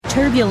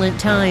Turbulent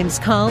times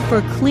call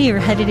for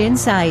clear-headed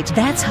insight.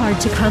 That's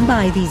hard to come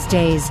by these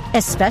days,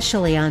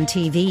 especially on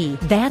TV.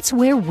 That's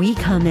where we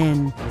come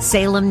in.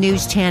 Salem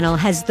News Channel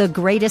has the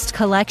greatest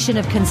collection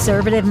of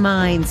conservative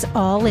minds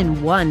all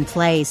in one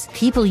place.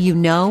 People you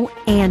know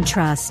and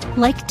trust,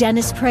 like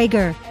Dennis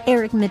Prager,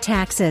 Eric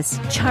Metaxas,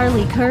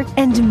 Charlie Kirk,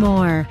 and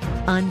more.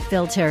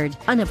 Unfiltered,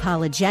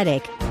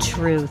 unapologetic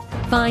truth.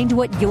 Find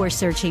what you're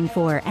searching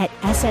for at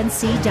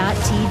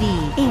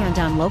snc.tv and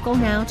on Local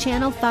Now,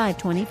 Channel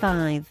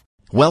 525.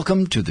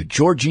 Welcome to the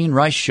Georgene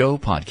Rice Show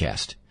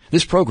podcast.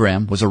 This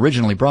program was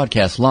originally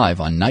broadcast live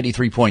on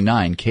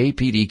 93.9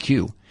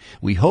 KPDQ.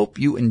 We hope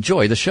you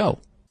enjoy the show.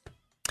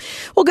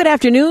 Well, good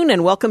afternoon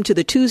and welcome to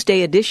the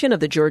Tuesday edition of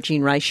the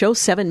Georgene Rice Show.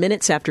 7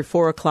 minutes after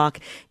 4 o'clock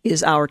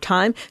is our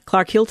time.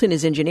 Clark Hilton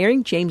is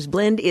engineering. James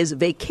Blend is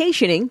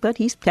vacationing, but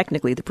he's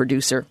technically the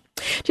producer.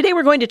 Today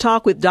we're going to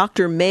talk with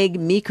Dr. Meg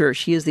Meeker.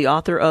 She is the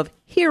author of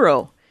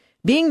Hero,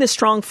 Being the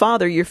Strong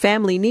Father Your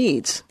Family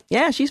Needs.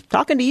 Yeah, she's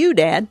talking to you,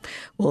 Dad.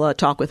 We'll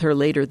talk with her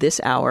later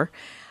this hour.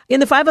 In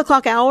the 5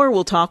 o'clock hour,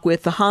 we'll talk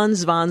with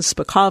Hans von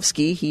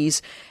Spakovsky.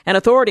 He's an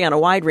authority on a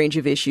wide range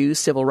of issues: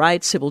 civil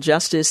rights, civil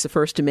justice, the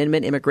First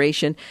Amendment,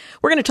 immigration.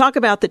 We're going to talk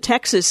about the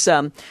Texas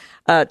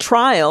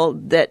trial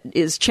that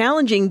is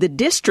challenging the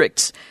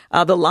districts,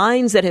 the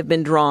lines that have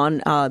been drawn,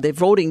 the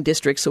voting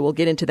districts. So we'll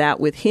get into that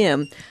with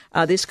him.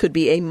 This could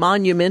be a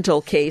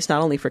monumental case,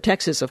 not only for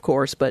Texas, of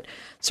course, but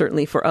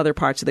certainly for other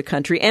parts of the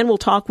country. And we'll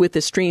talk with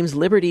the Stream's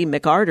Liberty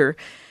McArthur.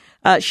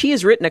 She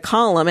has written a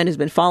column and has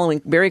been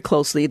following very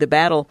closely the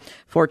battle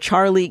for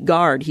Charlie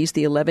Gard. He's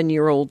the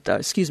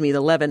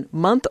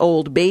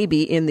 11-month-old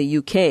baby in the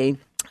UK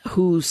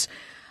whose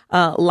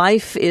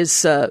life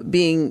is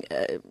being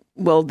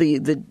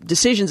the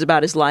decisions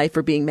about his life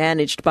are being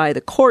managed by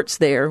the courts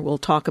there. We'll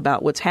talk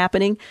about what's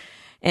happening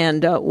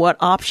and what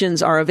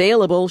options are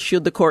available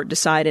should the court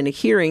decide in a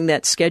hearing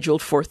that's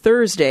scheduled for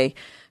Thursday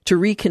to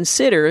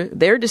reconsider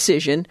their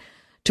decision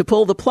to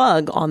pull the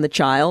plug on the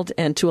child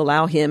and to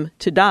allow him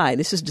to die.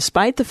 This is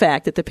despite the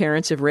fact that the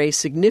parents have raised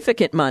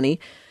significant money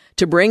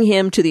to bring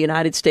him to the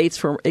United States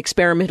for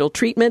experimental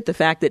treatment, the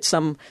fact that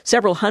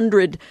several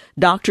hundred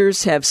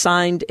doctors have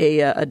signed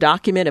a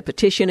document, a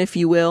petition, if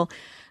you will,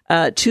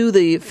 to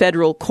the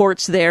federal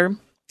courts there,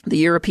 the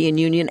European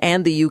Union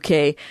and the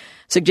UK,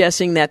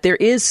 suggesting that there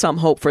is some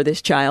hope for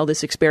this child.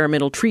 This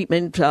experimental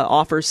treatment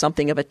offers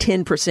something of a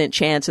 10%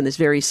 chance in this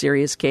very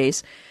serious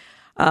case.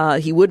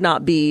 He would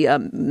not be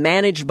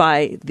managed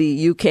by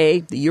the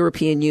UK, the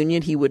European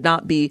Union. He would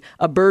not be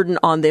a burden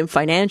on them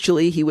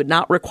financially. He would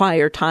not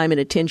require time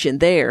and attention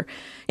there.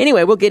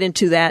 Anyway, we'll get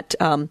into that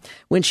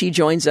when she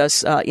joins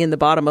us in the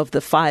bottom of the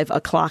 5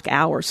 o'clock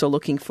hour. So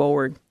looking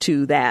forward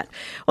to that.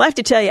 Well, I have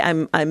to tell you,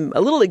 I'm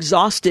a little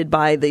exhausted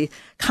by the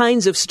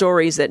kinds of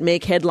stories that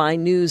make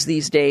headline news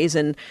these days.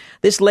 And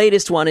this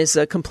latest one is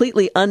a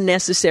completely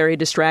unnecessary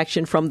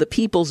distraction from the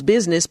people's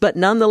business. But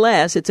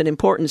nonetheless, it's an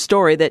important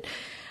story that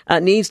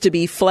needs to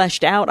be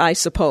fleshed out, I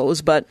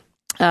suppose. But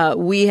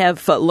we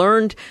have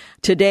learned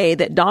today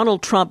that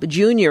Donald Trump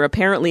Jr.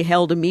 apparently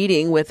held a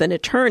meeting with an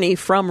attorney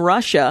from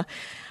Russia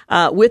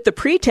with the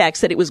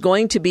pretext that it was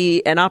going to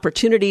be an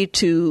opportunity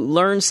to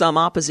learn some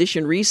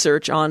opposition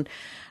research on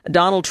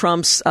Donald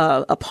Trump's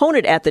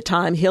opponent at the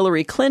time,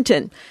 Hillary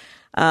Clinton.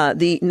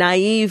 The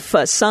naive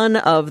son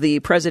of the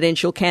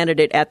presidential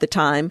candidate at the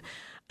time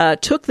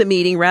took the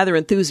meeting rather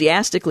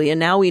enthusiastically, and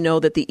now we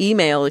know that the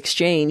email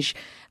exchange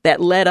that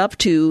led up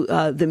to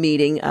the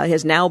meeting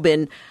has now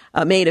been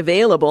made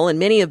available, and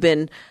many have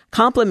been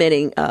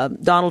complimenting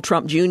Donald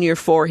Trump Jr.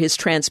 for his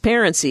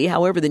transparency.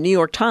 However, the New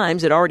York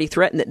Times had already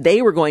threatened that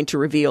they were going to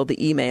reveal the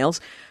emails,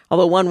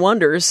 although one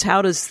wonders,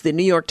 how does the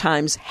New York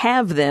Times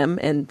have them?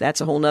 And that's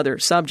a whole other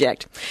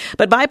subject.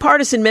 But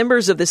bipartisan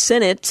members of the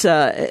Senate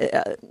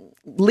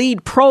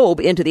lead probe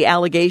into the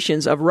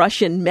allegations of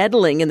Russian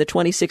meddling in the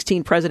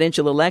 2016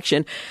 presidential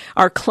election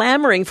are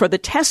clamoring for the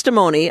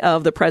testimony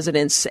of the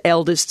president's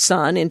eldest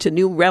son into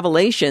new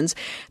revelations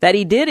that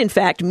he did, in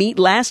fact, meet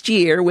last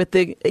year with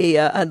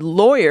a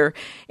lawyer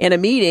in a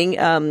meeting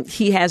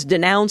he has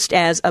denounced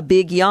as a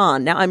big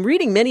yawn. Now, I'm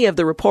reading many of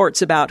the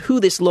reports about who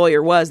this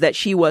lawyer was, that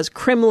she was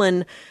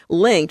Kremlin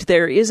linked.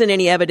 There isn't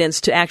any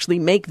evidence to actually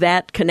make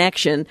that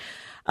connection.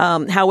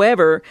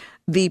 However,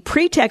 the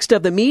pretext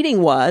of the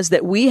meeting was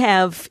that we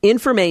have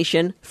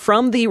information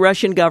from the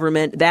Russian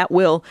government that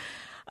will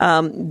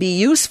be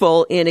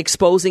useful in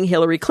exposing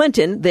Hillary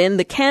Clinton, then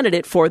the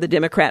candidate for the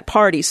Democrat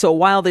Party. So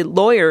while the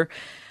lawyer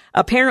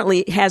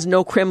apparently has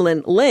no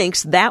Kremlin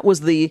links, that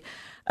was the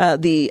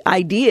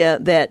idea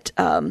that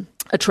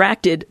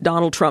attracted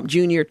Donald Trump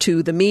Jr.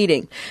 to the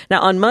meeting.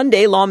 Now, on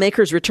Monday,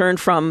 lawmakers returned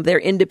from their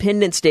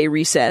Independence Day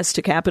recess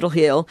to Capitol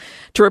Hill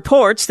to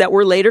reports that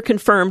were later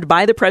confirmed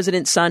by the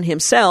president's son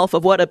himself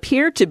of what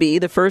appeared to be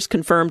the first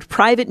confirmed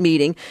private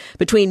meeting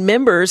between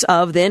members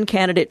of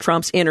then-candidate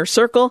Trump's inner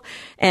circle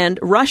and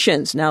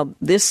Russians. Now,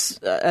 this,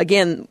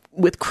 again,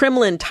 with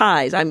Kremlin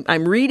ties.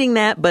 I'm reading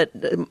that, but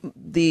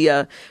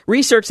the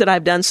research that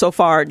I've done so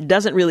far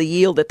doesn't really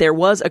yield that there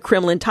was a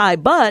Kremlin tie,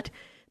 but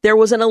there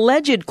was an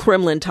alleged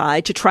Kremlin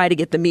tie to try to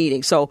get the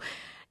meeting. So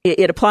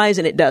it applies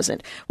and it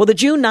doesn't. Well, the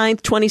June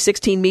 9th,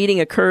 2016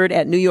 meeting occurred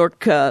at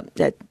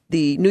at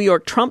the New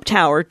York Trump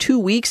Tower 2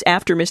 weeks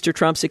after Mr.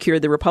 Trump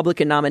secured the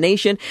Republican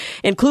nomination.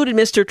 Included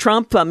Mr.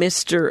 Trump,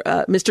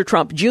 Mr.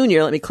 Trump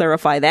Jr., let me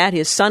clarify that,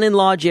 his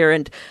son-in-law,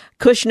 Jared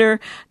Kushner,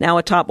 now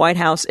a top White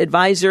House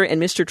advisor,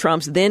 and Mr.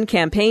 Trump's then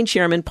campaign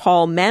chairman,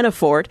 Paul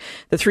Manafort.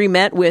 The three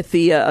met with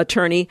the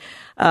attorney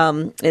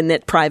in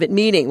that private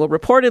meeting. Well,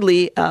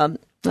 reportedly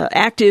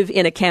active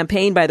in a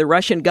campaign by the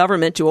Russian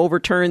government to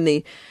overturn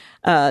the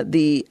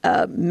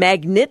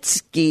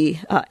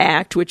Magnitsky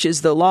Act, which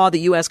is the law the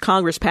U.S.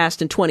 Congress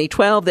passed in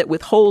 2012 that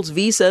withholds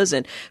visas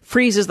and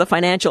freezes the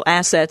financial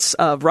assets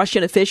of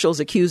Russian officials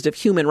accused of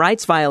human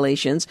rights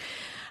violations.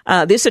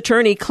 This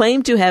attorney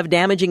claimed to have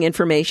damaging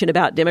information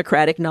about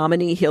Democratic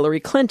nominee Hillary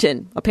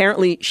Clinton.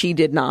 Apparently, she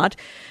did not.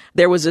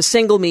 There was a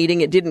single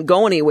meeting. It didn't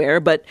go anywhere.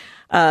 But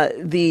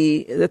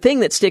the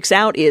thing that sticks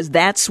out is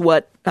that's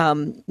what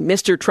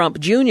Mr. Trump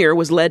Jr.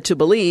 was led to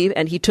believe,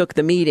 and he took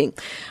the meeting.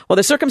 Well,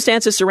 the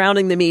circumstances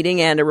surrounding the meeting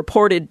and a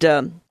reported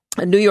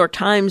New York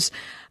Times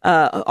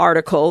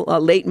article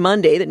late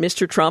Monday that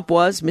Mr.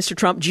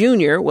 Trump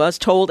Jr. was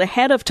told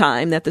ahead of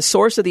time that the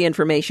source of the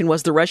information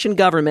was the Russian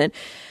government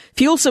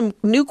fueled some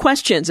new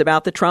questions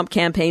about the Trump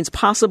campaign's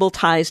possible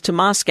ties to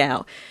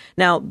Moscow.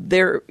 Now,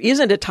 there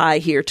isn't a tie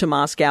here to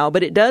Moscow,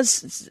 but it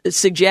does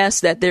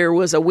suggest that there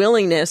was a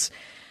willingness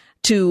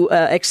to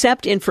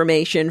accept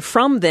information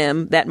from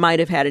them that might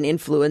have had an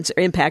influence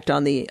or impact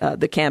on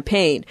the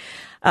campaign.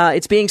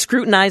 It's being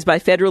scrutinized by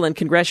federal and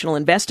congressional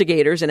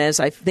investigators. And as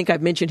I think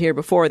I've mentioned here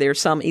before,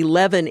 there's some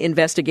 11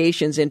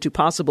 investigations into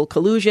possible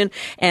collusion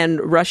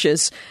and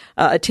Russia's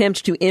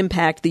attempt to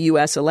impact the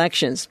U.S.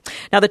 elections.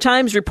 Now, the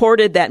Times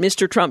reported that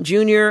Mr. Trump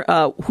Jr.,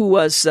 who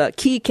was a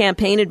key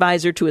campaign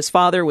advisor to his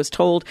father, was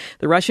told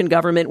the Russian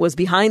government was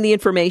behind the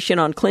information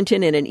on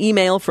Clinton in an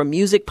email from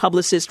music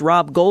publicist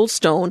Rob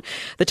Goldstone.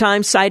 The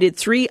Times cited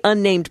 3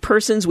 unnamed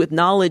persons with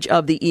knowledge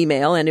of the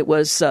email, and it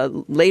was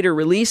later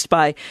released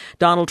by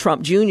Donald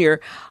Trump Jr.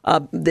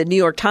 The New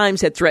York Times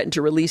had threatened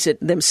to release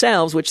it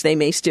themselves, which they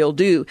may still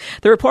do.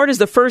 The report is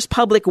the first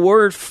public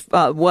word,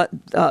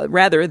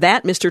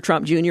 that Mr.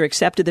 Trump Jr.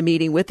 accepted the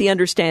meeting with the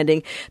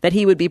understanding that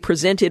he would be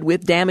presented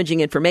with damaging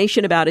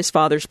information about his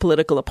father's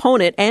political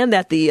opponent, and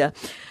that the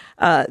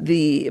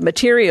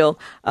material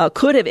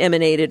could have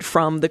emanated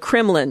from the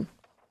Kremlin.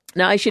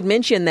 Now, I should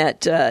mention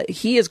that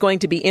he is going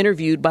to be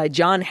interviewed by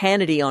John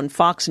Hannity on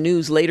Fox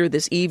News later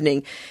this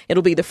evening.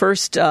 It'll be the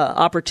first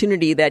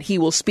opportunity that he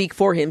will speak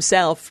for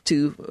himself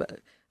to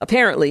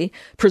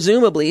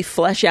presumably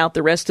flesh out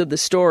the rest of the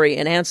story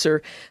and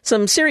answer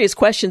some serious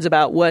questions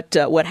about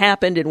what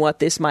happened and what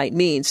this might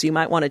mean. So you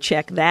might want to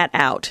check that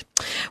out.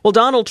 Well,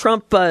 Donald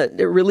Trump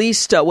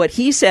released what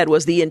he said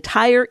was the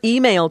entire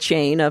email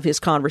chain of his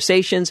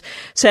conversations,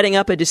 setting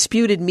up a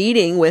disputed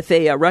meeting with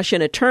a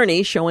Russian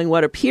attorney, showing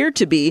what appeared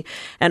to be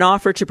an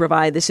offer to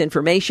provide this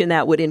information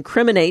that would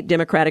incriminate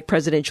Democratic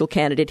presidential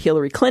candidate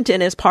Hillary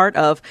Clinton as part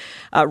of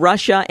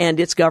Russia and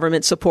its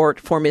government support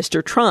for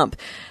Mr. Trump.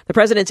 The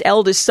president's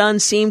eldest son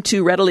seemed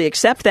to readily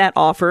accept that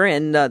offer,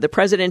 and the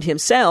president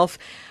himself,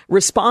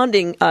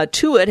 responding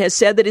to it, has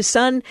said that his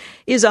son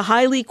is a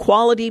highly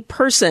quality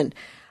person.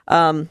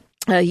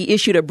 He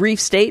issued a brief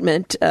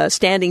statement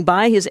standing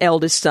by his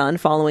eldest son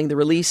following the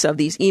release of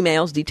these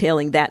emails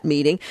detailing that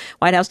meeting.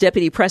 White House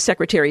Deputy Press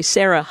Secretary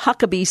Sarah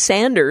Huckabee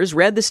Sanders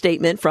read the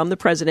statement from the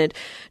president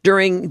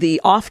during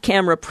the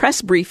off-camera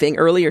press briefing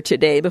earlier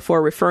today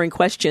before referring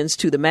questions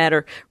on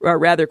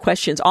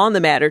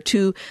the matter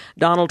to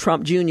Donald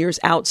Trump Jr.'s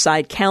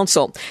outside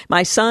counsel.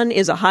 "My son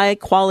is a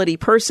high-quality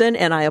person,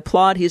 and I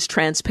applaud his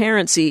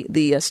transparency,"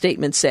 the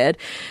statement said.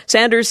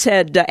 Sanders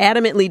had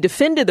adamantly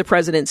defended the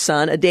president's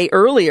son a day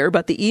earlier,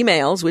 but the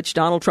emails, which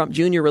Donald Trump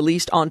Jr.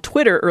 released on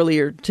Twitter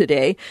earlier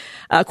today,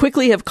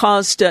 quickly have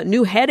caused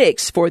new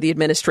headaches for the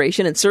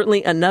administration, and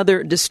certainly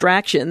another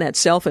distraction that's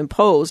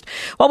self-imposed.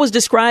 What was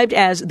described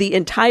as the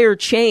entire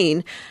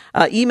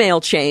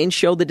email chain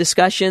showed the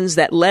discussions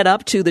that led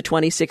up to the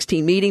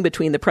 2016 meeting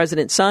between the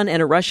president's son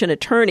and a Russian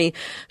attorney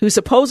who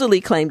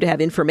supposedly claimed to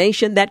have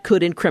information that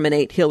could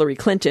incriminate Hillary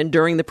Clinton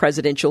during the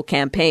presidential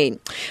campaign.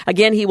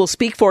 Again, he will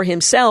speak for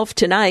himself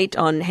tonight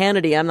on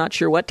Hannity. I'm not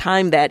sure what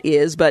time that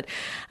is, but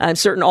I'm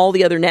certain all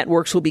the other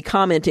networks will be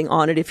commenting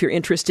on it if you're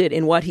interested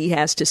in what he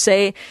has to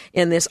say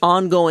in this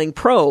ongoing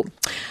probe.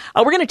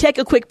 We're going to take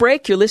a quick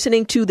break. You're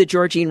listening to The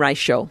Georgene Rice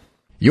Show.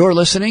 You're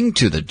listening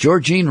to the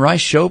Georgene Rice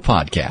Show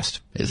podcast.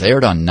 It's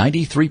aired on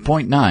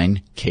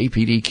 93.9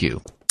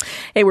 KPDQ.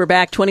 Hey, we're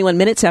back 21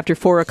 minutes after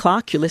 4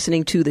 o'clock. You're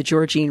listening to the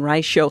Georgene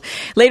Rice Show.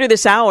 Later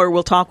this hour,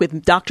 we'll talk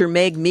with Dr.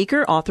 Meg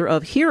Meeker, author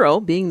of Hero,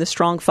 Being the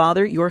Strong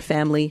Father Your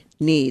Family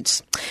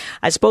Needs.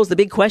 I suppose the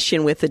big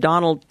question with the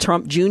Donald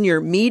Trump Jr.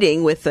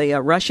 meeting with a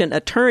Russian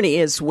attorney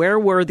is where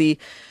was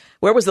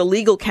the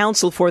legal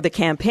counsel for the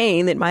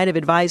campaign that might have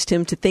advised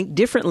him to think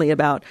differently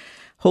about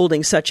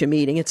holding such a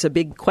meeting? It's a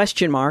big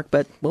question mark,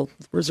 but we'll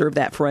reserve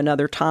that for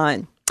another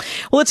time.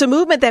 Well, it's a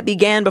movement that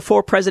began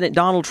before President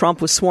Donald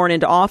Trump was sworn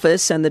into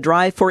office, and the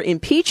drive for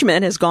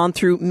impeachment has gone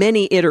through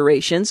many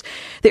iterations.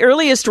 The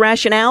earliest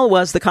rationale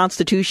was the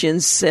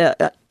Constitution's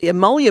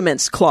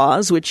emoluments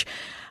clause, which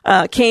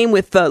came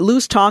with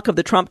loose talk of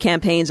the Trump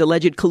campaign's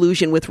alleged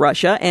collusion with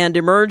Russia and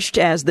emerged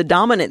as the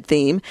dominant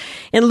theme.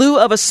 In lieu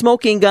of a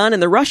smoking gun in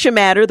the Russia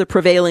matter, the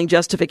prevailing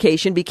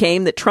justification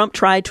became that Trump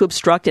tried to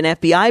obstruct an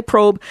FBI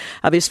probe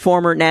of his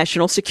former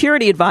national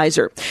security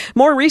advisor.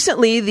 More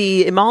recently,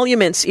 the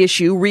emoluments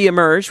issue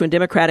reemerged when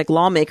Democratic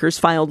lawmakers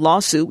filed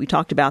lawsuit. We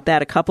talked about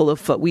that a couple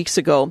of weeks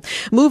ago.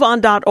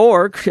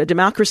 MoveOn.org,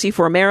 Democracy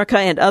for America,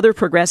 and other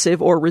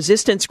progressive or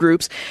resistance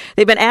groups,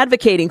 they've been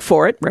advocating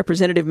for it.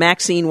 Representative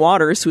Maxine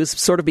Waters, who has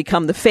sort of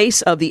become the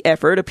face of the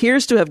effort,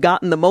 appears to have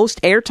gotten the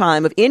most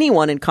airtime of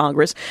anyone in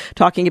Congress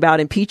talking about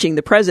impeaching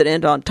the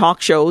president on talk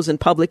shows and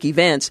public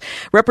events.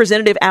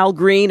 Representative Al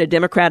Green, a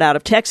Democrat out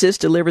of Texas,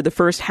 delivered the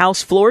first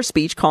House floor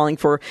speech calling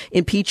for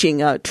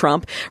impeaching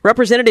Trump.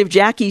 Representative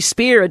Jackie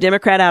Speer, a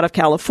Democrat out of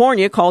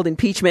California, called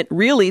impeachment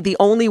really the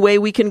only way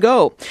we can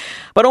go.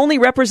 But only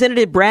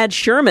Representative Brad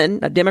Sherman,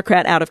 a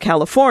Democrat out of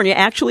California,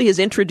 actually has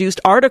introduced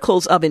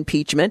articles of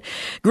impeachment.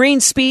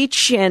 Green's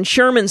speech and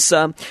Sherman's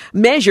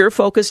measure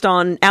focused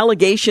on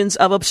allegations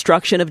of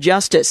obstruction of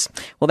justice.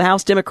 Well, the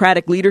House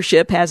Democratic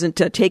leadership hasn't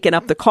taken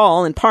up the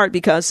call, in part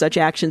because such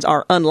actions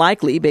are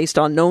unlikely, based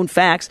on known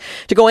facts,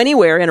 to go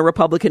anywhere in a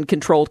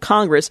Republican-controlled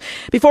Congress.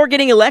 Before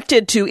getting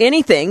elected to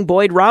anything,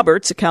 Boyd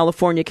Roberts, a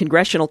California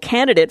congressional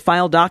candidate,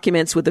 filed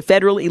documents with the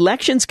Federal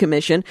Elections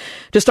Commission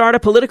to start a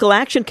political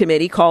action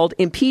committee called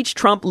Impeach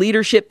Trump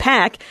Leadership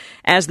PAC,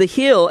 as The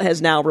Hill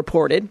has now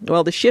reported.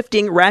 Well, the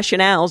shifting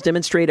rationales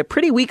demonstrate a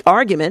pretty weak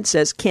argument,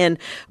 says Ken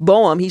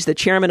Boehm. He's the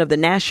chairman of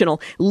the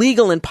National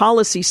Legal and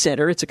Policy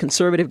Center. It's a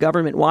conservative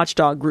government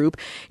watchdog group.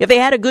 If they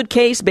had a good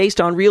case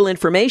based on real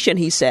information,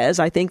 he says,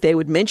 I think they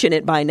would mention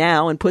it by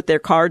now and put their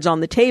cards on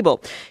the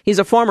table. He's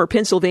a former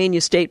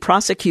Pennsylvania state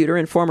prosecutor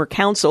and former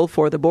counsel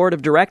for the board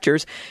of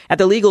directors at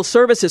the Legal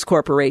Services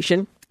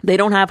Corporation. They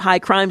don't have high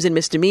crimes and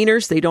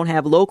misdemeanors. They don't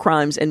have low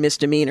crimes and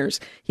misdemeanors,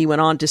 he went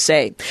on to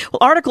say. Well,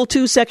 Article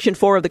 2, Section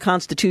 4 of the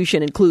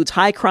Constitution includes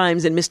high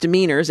crimes and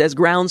misdemeanors as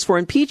grounds for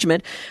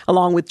impeachment,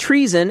 along with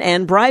treason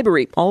and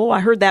bribery. Although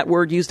I heard that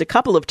word used a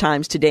couple of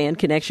times today in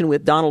connection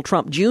with Donald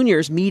Trump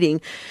Jr.'s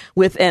meeting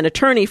with an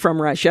attorney from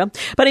Russia.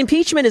 But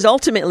impeachment is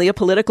ultimately a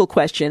political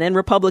question, and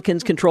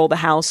Republicans control the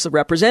House of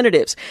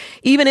Representatives.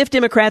 Even if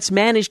Democrats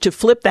manage to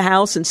flip the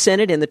House and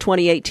Senate in the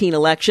 2018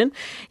 election,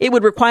 it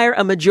would require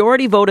a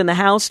majority vote in the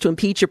House to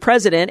impeach a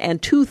president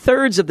and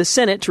 2/3 of the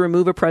Senate to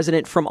remove a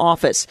president from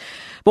office.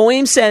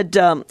 Boehm said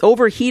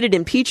overheated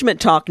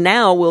impeachment talk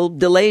now will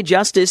delay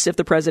justice if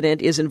the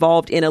president is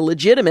involved in a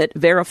legitimate,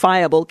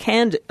 verifiable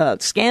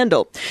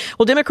scandal.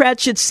 Well,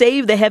 Democrats should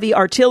save the heavy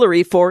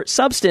artillery for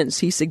substance,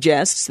 he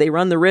suggests. They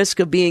run the risk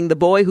of being the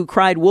boy who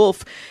cried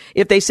wolf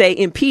if they say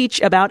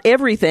impeach about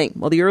everything.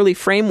 Well, the early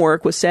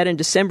framework was set in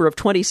December of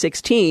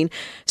 2016,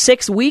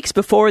 6 weeks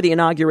before the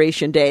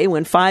inauguration day,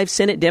 when 5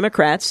 Senate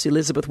Democrats,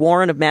 Elizabeth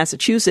Warren of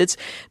Massachusetts,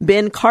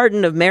 Ben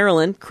Cardin of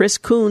Maryland, Chris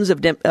Coons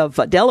of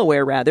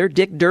Delaware,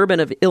 Dick Durbin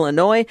of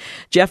Illinois,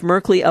 Jeff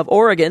Merkley of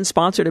Oregon,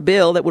 sponsored a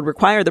bill that would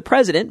require the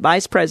president,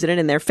 vice president,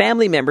 and their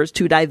family members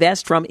to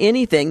divest from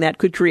anything that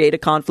could create a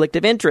conflict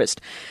of interest.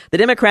 The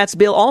Democrats'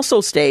 bill also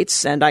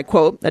states, and I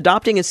quote,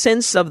 adopting a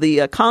sense of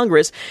the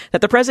Congress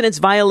that the president's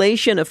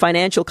violation of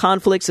financial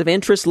conflicts of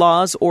interest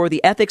laws or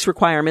the ethics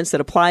requirements that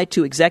apply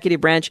to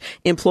executive branch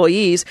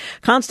employees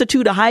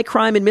constitute a high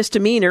crime and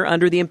misdemeanor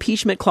under the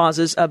impeachment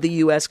clauses of the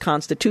U.S.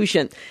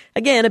 Constitution.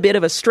 Again, a bit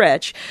of a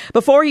stretch.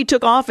 Before he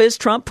took office,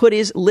 Trump put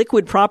his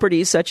liquid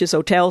properties such as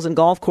hotels and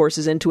golf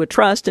courses into a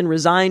trust and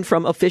resigned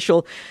from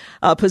official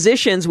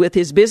positions with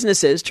his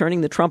businesses,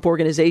 turning the Trump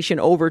Organization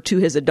over to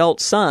his adult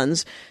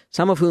sons,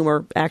 some of whom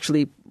are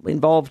actually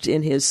involved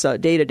in his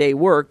day-to-day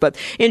work. But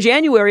in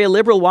January, a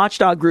liberal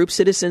watchdog group,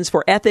 Citizens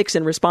for Ethics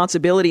and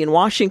Responsibility in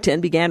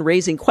Washington, began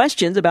raising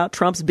questions about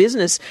Trump's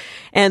business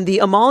and the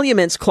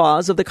emoluments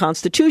clause of the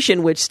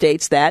Constitution, which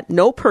states that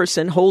no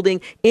person holding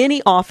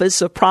any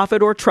office of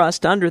profit or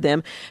trust under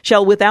them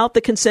shall, without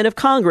the consent of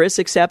Congress,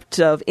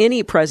 accept of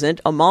any present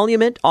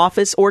emolument,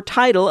 office, or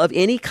title of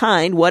any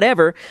kind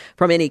whatever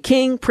from any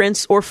king,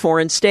 prince, or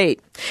foreign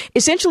state.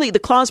 Essentially, the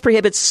clause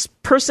prohibits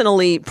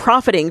personally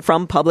profiting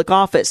from public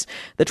office.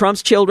 The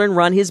Trump's children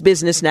run his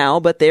business now,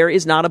 but there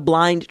is not a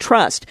blind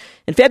trust.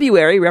 In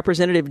February,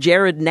 Representative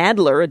Jared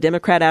Nadler, a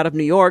Democrat out of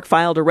New York,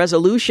 filed a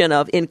resolution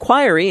of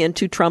inquiry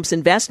into Trump's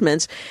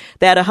investments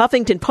that a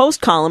Huffington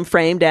Post column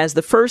framed as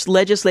the first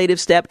legislative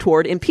step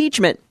toward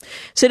impeachment.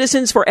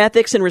 Citizens for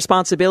Ethics and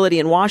Responsibility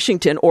in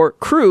Washington, or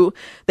CREW,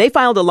 they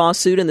filed a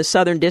lawsuit in the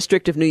Southern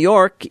District of New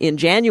York in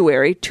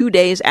January, 2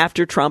 days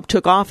after Trump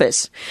took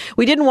office.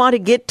 We didn't want to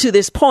get to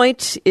this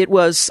point. It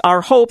was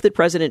our hope that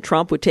President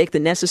Trump would take the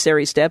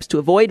necessary steps to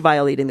avoid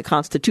violating the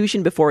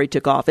Constitution before he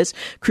took office.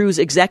 CREW's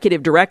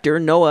executive director,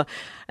 Noah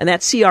and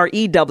that's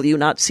CREW,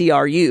 not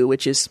CRU,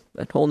 which is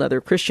a whole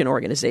other Christian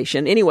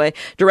organization. Anyway,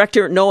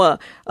 Director Noah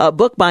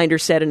Bookbinder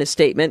said in a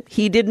statement,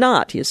 he did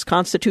not. His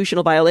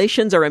constitutional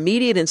violations are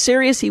immediate and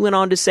serious. He went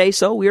on to say,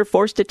 so we are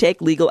forced to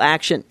take legal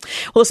action.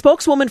 Well, a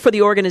spokeswoman for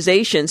the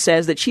organization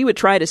says that she would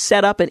try to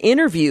set up an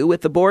interview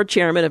with the board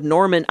chairman of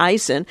Norman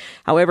Eisen.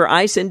 However,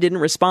 Eisen didn't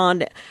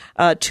respond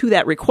to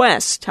that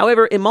request.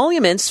 However,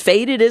 emoluments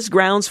faded as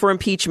grounds for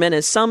impeachment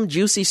as some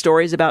juicy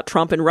stories about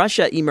Trump and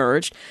Russia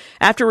emerged.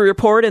 After a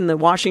report in the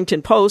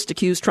Washington Post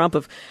accused Trump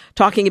of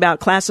talking about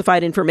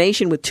classified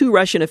information with two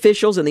Russian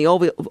officials in the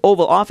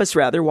Oval Office,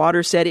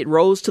 Waters said it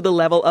rose to the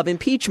level of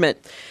impeachment.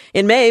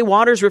 In May,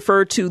 Waters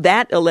referred to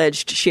that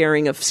alleged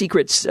sharing of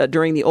secrets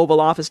during the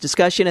Oval Office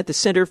discussion at the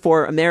Center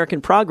for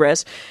American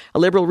Progress, a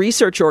liberal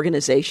research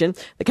organization.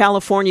 The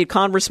California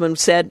congresswoman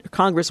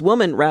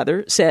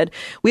said,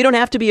 we don't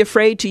have to be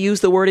afraid to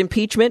use the word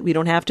impeachment. We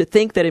don't have to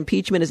think that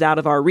impeachment is out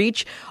of our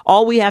reach.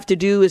 All we have to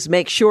do is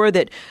make sure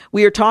that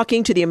we are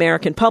talking to the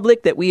American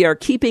public, that we are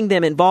keeping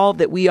them involved,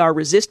 that we are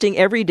resisting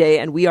every day,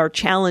 and we are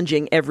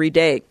challenging every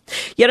day.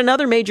 Yet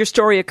another major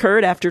story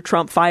occurred after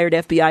Trump fired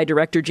FBI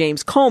Director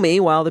James Comey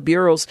while the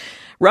Bureau's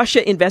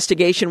Russia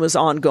investigation was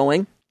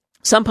ongoing.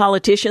 Some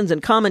politicians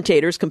and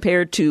commentators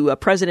compared to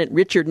President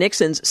Richard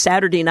Nixon's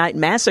Saturday Night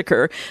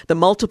Massacre the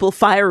multiple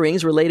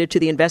firings related to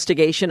the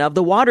investigation of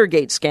the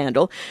Watergate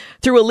scandal.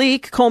 Through a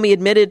leak, Comey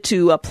admitted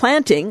to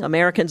planting.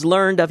 Americans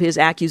learned of his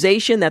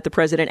accusation that the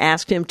president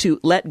asked him to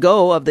let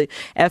go of the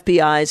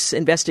FBI's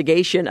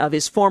investigation of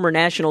his former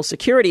national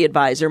security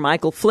advisor,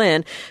 Michael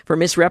Flynn, for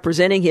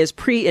misrepresenting his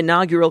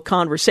pre-inaugural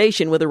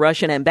conversation with a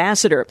Russian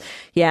ambassador.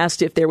 He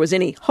asked if there was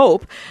any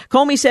hope.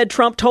 Comey said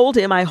Trump told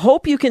him, I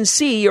hope you can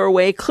see your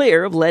way clear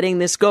of letting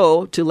this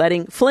go to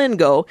letting Flynn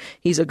go.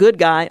 He's a good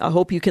guy. I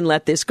hope you can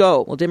let this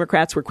go. Well,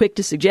 Democrats were quick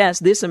to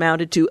suggest this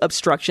amounted to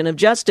obstruction of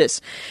justice.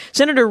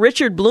 Senator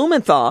Richard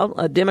Blumenthal,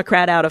 a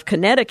Democrat out of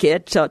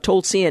Connecticut,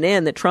 told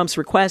CNN that Trump's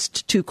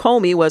request to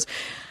Comey was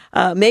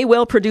may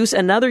well produce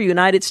another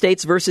United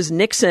States versus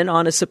Nixon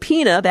on a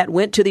subpoena that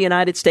went to the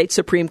United States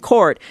Supreme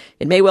Court.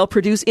 It may well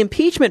produce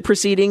impeachment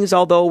proceedings,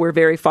 although we're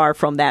very far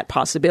from that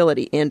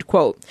possibility, end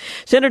quote.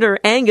 Senator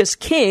Angus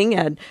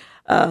King,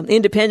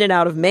 independent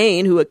out of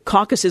Maine, who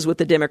caucuses with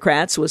the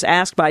Democrats, was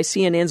asked by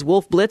CNN's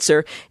Wolf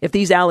Blitzer if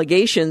these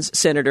allegations,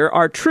 Senator,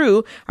 are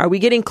true. Are we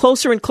getting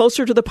closer and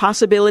closer to the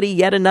possibility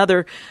yet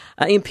another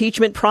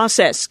impeachment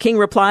process? King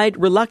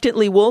replied,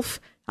 reluctantly,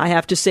 Wolf, I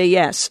have to say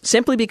yes,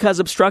 simply because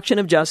obstruction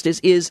of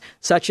justice is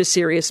such a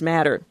serious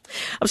matter.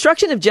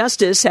 Obstruction of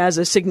justice has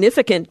a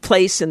significant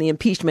place in the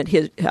impeachment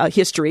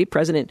history.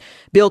 President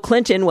Bill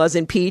Clinton was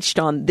impeached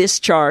on this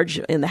charge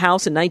in the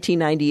House in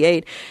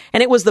 1998,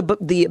 and it was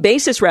the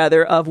basis,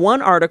 of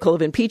one article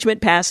of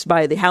impeachment passed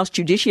by the House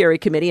Judiciary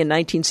Committee in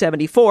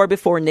 1974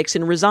 before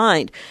Nixon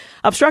resigned.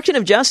 Obstruction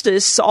of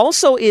justice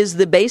also is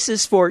the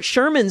basis for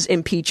Sherman's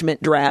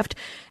impeachment draft.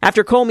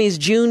 After Comey's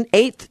June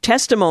 8th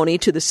testimony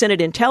to the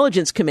Senate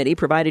Intelligence Committee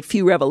provided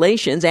few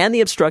revelations and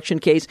the obstruction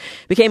case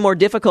became more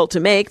difficult to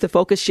make, the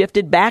focus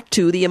shifted back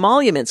to the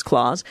emoluments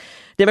clause.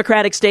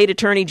 Democratic state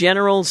attorney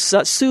generals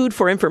sued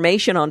for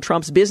information on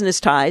Trump's business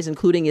ties,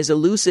 including his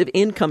elusive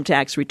income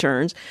tax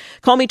returns.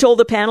 Comey told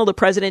the panel the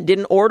president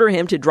didn't order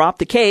him to drop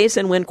the case,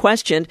 and when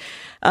questioned,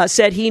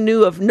 said he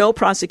knew of no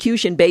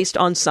prosecution based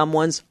on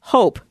someone's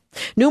hope.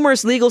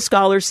 Numerous legal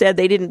scholars said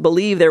they didn't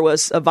believe there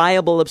was a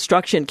viable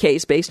obstruction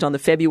case based on the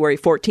February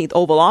 14th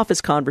Oval Office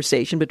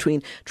conversation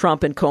between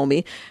Trump and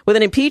Comey. With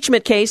an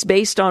impeachment case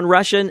based on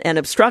Russian and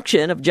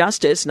obstruction of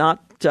justice,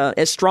 not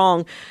as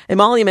strong,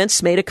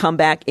 emoluments made a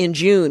comeback in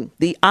June.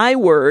 The I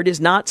word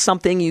is not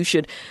something you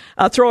should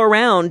throw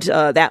around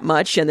that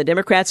much, and the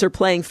Democrats are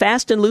playing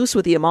fast and loose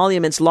with the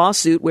emoluments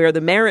lawsuit where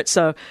the merits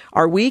are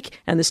weak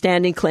and the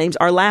standing claims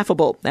are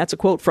laughable. That's a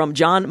quote from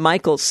John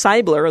Michael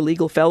Seibler, a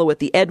legal fellow at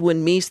the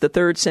Edwin Meese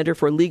III Center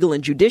for Legal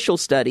and Judicial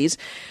Studies,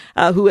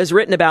 who has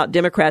written about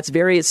Democrats'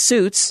 various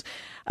suits.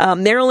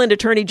 Maryland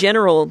Attorney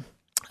General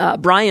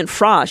Brian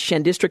Frosch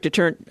and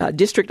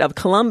District of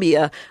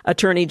Columbia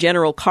Attorney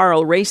General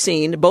Carl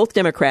Racine, both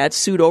Democrats,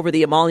 sued over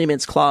the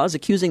emoluments clause,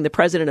 accusing the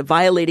president of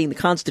violating the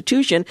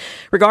Constitution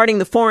regarding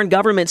the foreign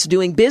governments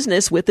doing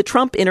business with the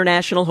Trump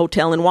International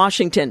Hotel in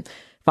Washington.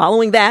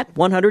 Following that,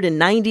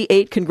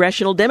 198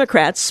 congressional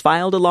Democrats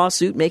filed a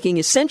lawsuit making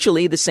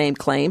essentially the same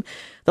claim.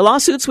 The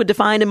lawsuits would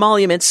define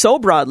emoluments so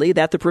broadly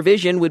that the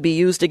provision would be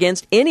used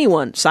against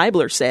anyone,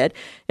 Seibler said.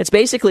 It's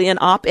basically an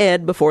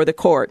op-ed before the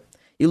court.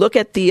 You look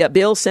at the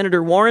bill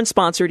Senator Warren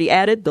sponsored, he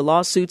added, the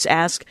lawsuits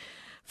ask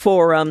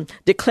for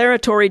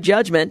declaratory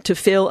judgment to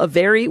fill a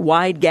very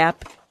wide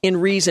gap in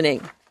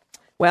reasoning.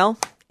 Well,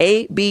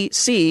 A, B,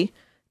 C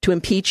to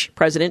impeach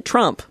President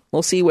Trump.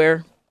 We'll see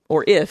where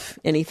or if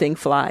anything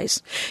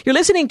flies. You're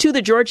listening to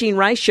The Georgene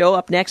Rice Show.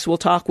 Up next, we'll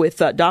talk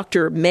with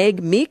Dr.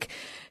 Meg Meek.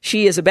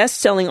 She is a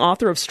best-selling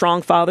author of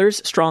Strong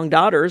Fathers, Strong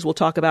Daughters. We'll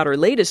talk about her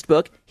latest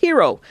book,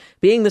 Hero,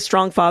 Being the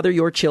Strong Father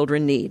Your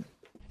Children Need.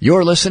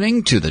 You're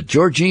listening to the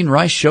Georgene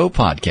Rice Show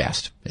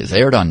podcast. It's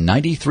aired on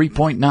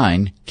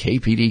 93.9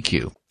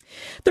 KPDQ.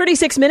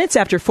 36 minutes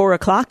after 4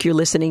 o'clock, you're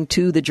listening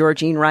to The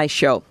Georgene Rice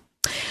Show.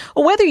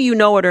 Well, whether you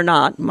know it or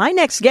not, my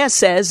next guest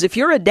says if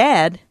you're a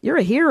dad, you're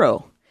a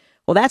hero.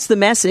 Well, that's the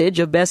message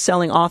of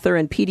best-selling author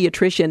and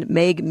pediatrician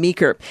Meg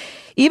Meeker.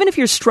 Even if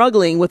you're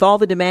struggling with all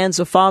the demands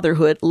of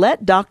fatherhood,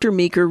 let Dr.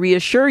 Meeker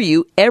reassure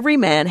you every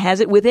man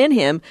has it within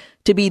him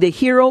to be the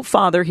hero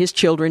father his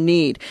children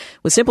need.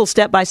 With simple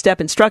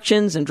step-by-step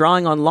instructions and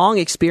drawing on long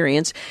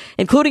experience,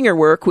 including her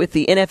work with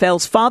the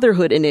NFL's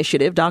Fatherhood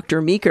Initiative, Dr.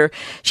 Meeker,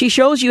 she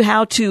shows you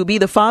how to be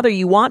the father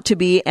you want to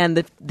be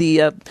and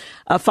the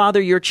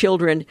father your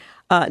children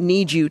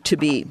need you to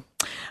be.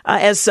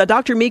 As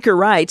Dr. Meeker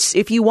writes,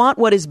 if you want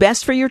what is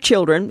best for your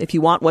children, if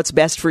you want what's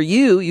best for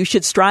you, you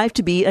should strive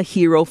to be a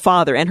hero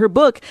father. And her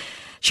book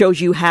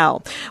shows you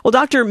how. Well,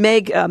 Dr.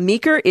 Meg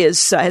Meeker has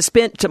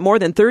spent more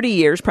than 30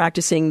 years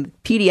practicing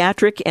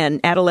pediatric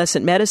and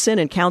adolescent medicine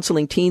and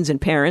counseling teens and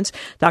parents.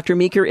 Dr.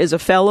 Meeker is a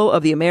fellow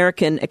of the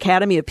American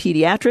Academy of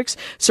Pediatrics,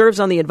 serves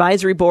on the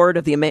advisory board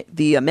of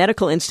the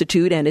Medical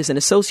Institute, and is an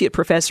associate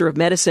professor of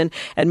medicine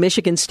at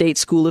Michigan State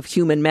School of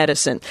Human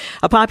Medicine.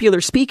 A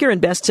popular speaker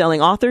and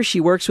best-selling author, she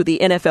works with the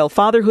NFL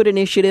Fatherhood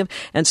Initiative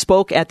and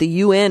spoke at the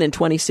UN in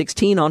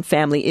 2016 on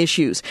family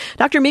issues.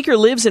 Dr. Meeker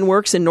lives and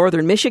works in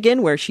northern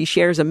Michigan, where she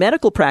shares a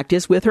medical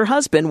practice with her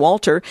husband,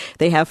 Walter.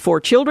 They have 4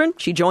 children.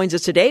 She joins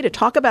us today to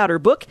talk about her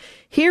book,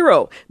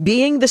 Hero,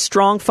 Being the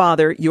Strong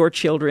Father Your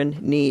Children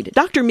Need.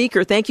 Dr.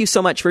 Meeker, thank you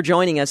so much for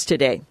joining us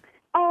today.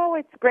 Oh,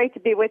 it's great to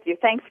be with you.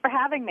 Thanks for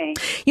having me.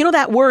 You know,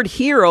 that word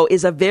hero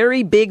is a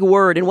very big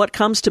word, and what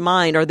comes to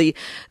mind are the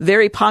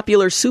very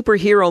popular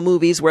superhero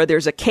movies where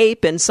there's a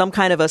cape and some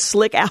kind of a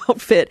slick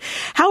outfit.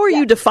 How are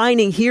you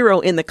defining hero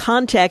in the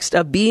context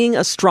of being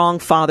a strong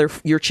father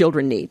your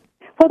children need?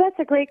 Well, that's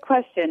a great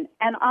question,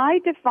 and I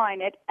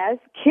define it as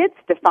kids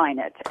define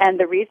it.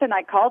 And the reason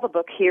I call the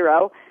book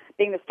Hero,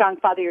 Being the Strong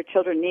Father Your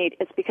Children Need,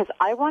 is because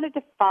I wanted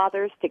the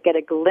fathers to get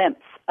a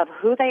glimpse of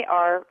who they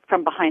are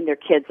from behind their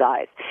kids'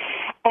 eyes.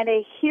 And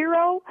a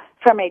hero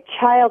from a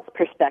child's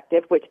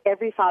perspective, which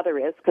every father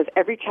is, because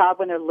every child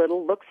when they're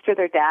little looks to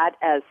their dad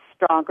as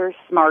stronger,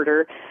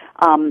 smarter,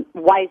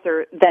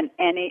 wiser than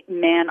any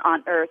man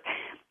on earth.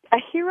 A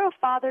hero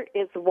father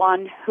is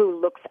one who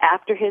looks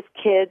after his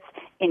kids,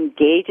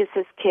 engages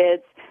his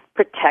kids,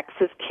 protects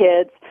his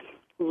kids,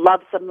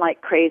 loves them like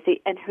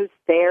crazy, and who's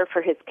there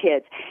for his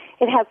kids.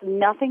 It has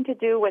nothing to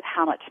do with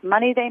how much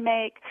money they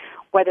make,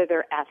 whether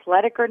they're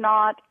athletic or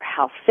not,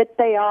 how fit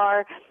they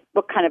are,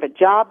 what kind of a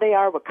job they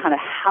are, what kind of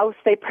house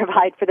they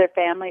provide for their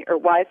family or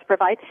wives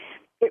provide.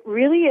 It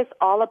really is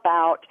all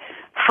about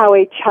how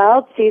a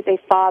child sees a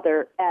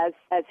father as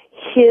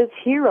his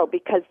hero,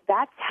 because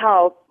that's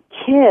how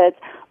kids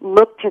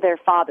look to their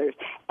fathers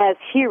as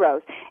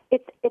heroes.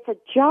 It's a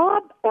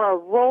job or a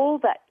role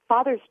that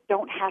fathers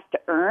don't have to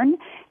earn.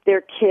 Their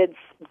kids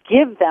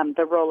give them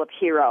the role of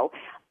hero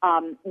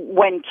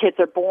when kids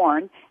are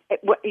born.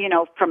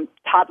 From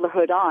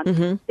toddlerhood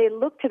on, they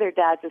look to their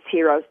dads as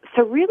heroes.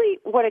 So really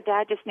what a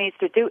dad just needs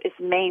to do is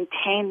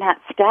maintain that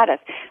status.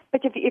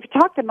 But if you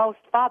talk to most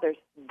fathers,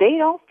 they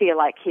don't feel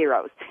like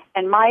heroes.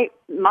 And my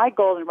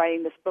goal in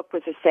writing this book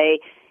was to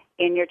say,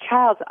 in your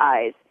child's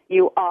eyes,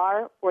 you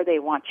are or they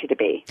want you to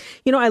be.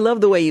 You know, I love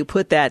the way you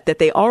put that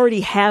they already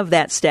have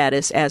that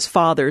status as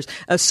fathers,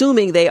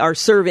 assuming they are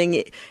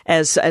serving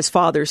as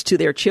fathers to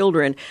their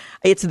children.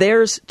 It's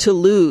theirs to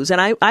lose.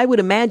 And I would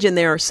imagine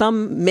there are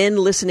some men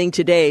listening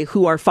today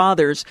who are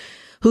fathers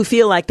who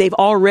feel like they've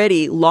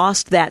already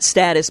lost that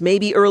status,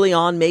 maybe early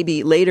on,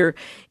 maybe later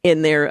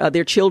in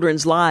their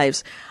children's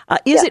lives.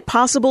 Is it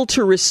possible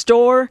to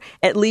restore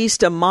at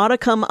least a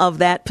modicum of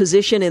that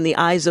position in the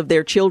eyes of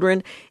their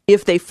children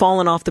if they've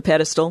fallen off the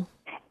pedestal?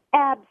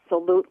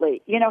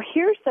 Absolutely. You know,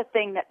 here's the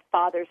thing that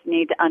fathers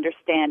need to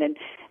understand, and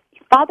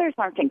fathers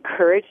aren't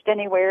encouraged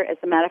anywhere. As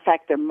a matter of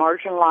fact, they're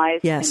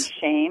marginalized and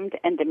shamed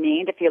and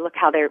demeaned if you look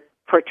how they're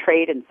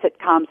portrayed in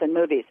sitcoms and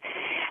movies.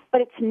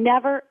 But it's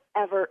never,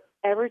 ever,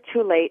 ever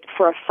too late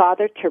for a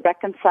father to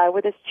reconcile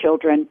with his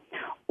children,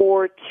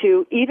 or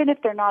to, even if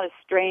they're not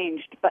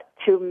estranged, but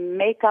to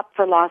make up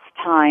for lost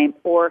time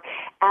or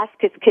ask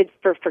his kids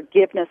for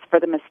forgiveness for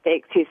the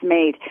mistakes he's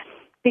made.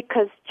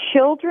 Because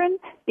children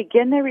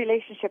begin their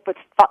relationship with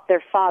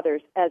their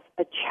fathers as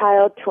a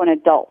child to an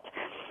adult.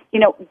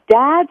 You know,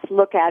 dads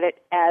look at it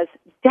as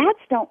dads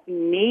don't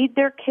need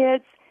their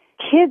kids.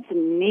 Kids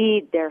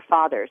need their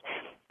fathers.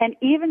 And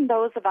even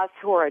those of us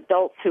who are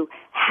adults who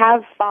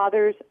have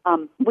fathers,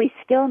 we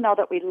still know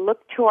that we look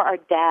to our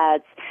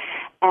dads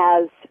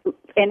as,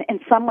 in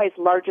some ways,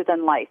 larger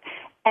than life.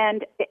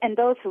 And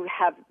those who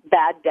have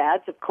bad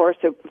dads, of course,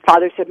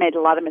 fathers who have made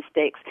a lot of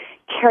mistakes,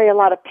 carry a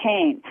lot of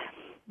pain.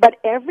 But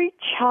every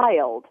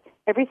child,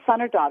 every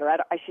son or daughter,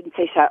 I shouldn't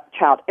say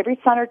child, every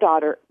son or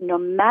daughter, no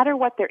matter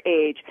what their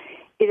age,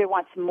 either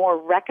wants more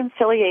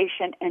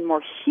reconciliation and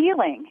more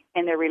healing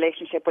in their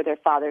relationship with their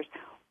fathers,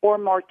 or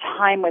more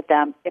time with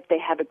them if they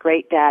have a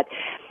great dad.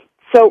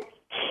 So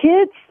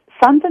kids,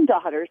 sons and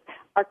daughters,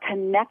 are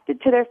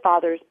connected to their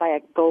fathers by a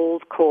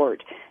gold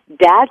cord.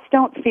 Dads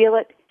don't feel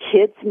it.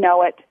 Kids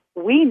know it.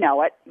 we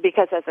know it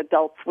because as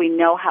adults we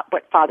know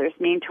what fathers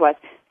mean to us.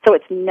 So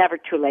it's never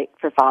too late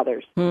for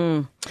fathers.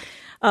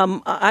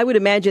 I would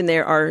imagine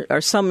there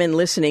are some men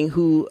listening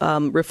who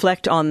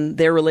reflect on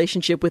their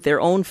relationship with their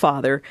own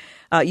father.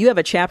 You have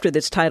a chapter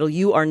that's titled,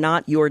 "You Are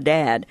Not Your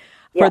Dad."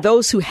 Yes. For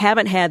those who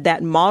haven't had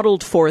that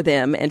modeled for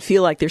them and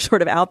feel like they're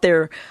sort of out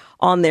there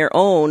on their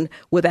own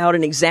without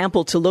an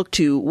example to look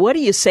to, what do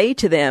you say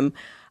to them?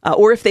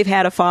 Or if they've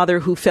had a father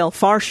who fell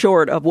far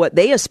short of what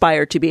they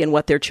aspire to be and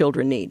what their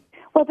children need?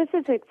 Well, this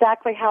is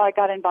exactly how I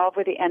got involved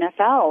with the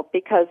NFL,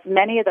 because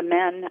many of the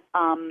men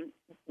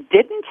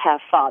didn't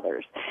have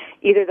fathers.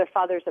 Either their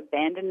fathers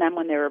abandoned them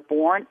when they were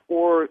born,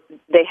 or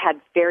they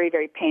had very,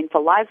 very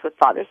painful lives with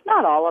fathers.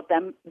 Not all of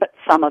them, but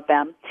some of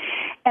them.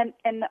 And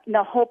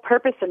the whole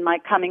purpose in my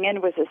coming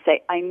in was to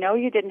say, I know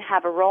you didn't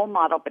have a role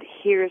model, but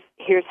here's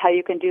how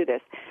you can do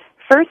this.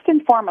 First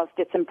and foremost,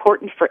 it's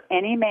important for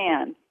any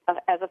man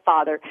as a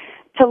father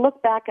to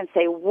look back and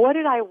say, what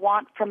did I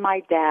want from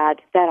my dad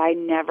that I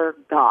never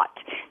got?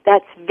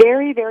 That's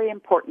very, very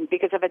important,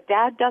 because if a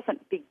dad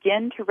doesn't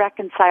begin to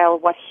reconcile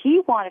what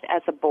he wanted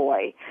as a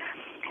boy,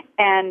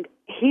 and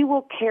he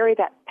will carry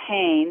that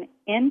pain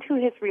into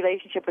his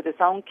relationship with his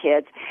own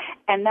kids,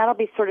 and that'll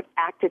be sort of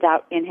acted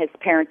out in his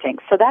parenting.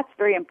 So that's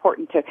very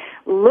important, to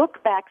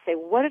look back, say,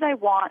 what did I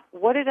want?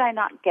 What did I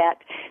not get?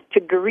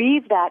 To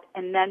grieve that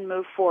and then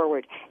move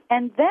forward.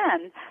 And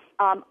then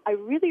I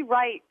really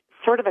write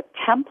sort of a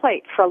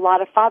template for a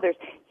lot of fathers.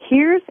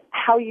 Here's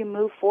how you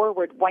move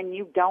forward when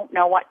you don't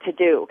know what to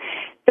do.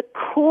 The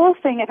cool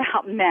thing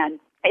about men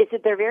is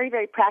that they're very,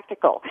 very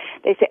practical.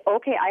 They say,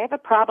 okay, I have a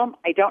problem.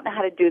 I don't know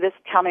how to do this.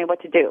 Tell me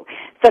what to do.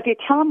 So if you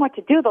tell them what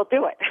to do, they'll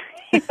do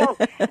it.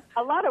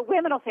 A lot of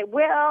women will say,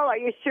 well, are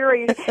you sure?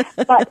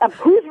 But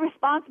who's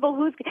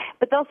responsible?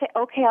 But they'll say,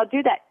 okay, I'll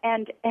do that.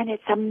 And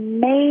it's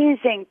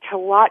amazing to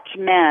watch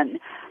men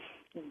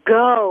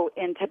go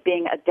into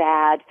being a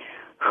dad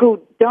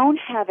who don't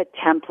have a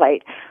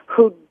template,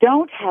 who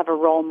don't have a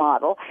role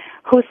model,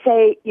 who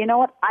say, you know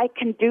what, I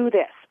can do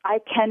this. I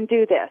can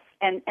do this,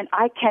 and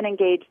I can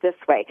engage this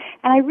way.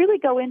 And I really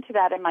go into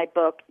that in my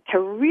book to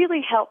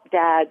really help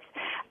dads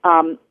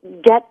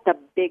get the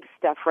big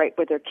stuff right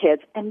with their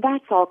kids. And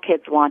that's all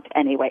kids want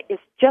anyway.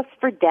 It's just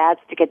for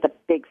dads to get the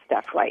big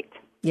stuff right.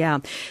 Yeah.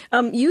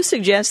 You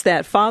suggest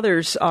that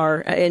fathers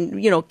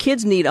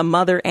kids need a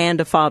mother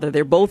and a father.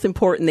 They're both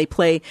important. They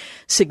play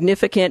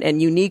significant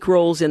and unique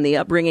roles in the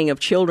upbringing of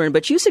children.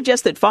 But you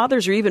suggest that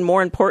fathers are even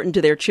more important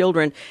to their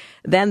children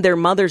than their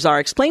mothers are.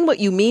 Explain what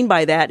you mean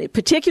by that,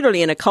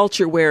 particularly in a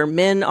culture where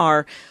men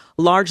are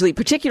largely,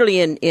 particularly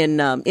in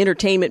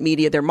entertainment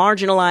media, they're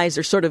marginalized.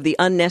 They're sort of the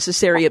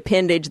unnecessary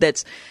appendage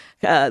that's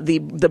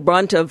the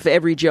brunt of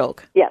every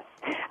joke. Yes.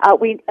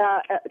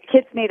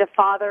 Kids need a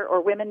father,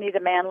 or women need a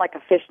man like a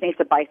fish needs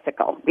a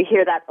bicycle. We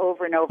hear that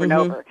over and over and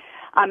over.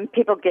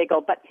 People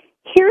giggle, but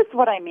here's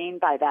what I mean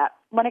by that.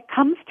 When it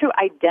comes to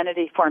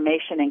identity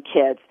formation in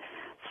kids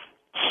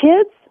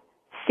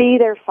see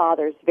their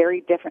fathers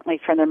very differently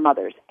from their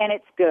mothers, and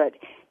it's good.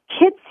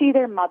 Kids see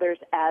their mothers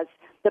as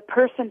the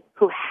person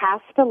who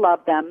has to love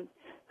them,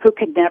 who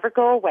can never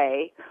go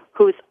away,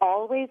 who's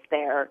always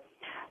there,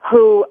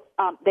 who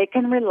they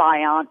can rely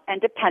on and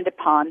depend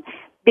upon.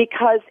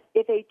 Because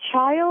if a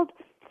child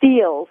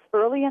feels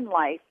early in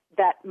life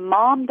that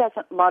mom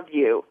doesn't love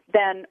you,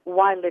 then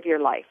why live your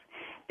life?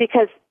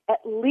 Because at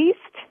least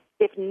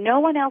if no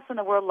one else in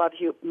the world loves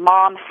you,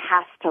 mom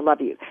has to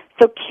love you.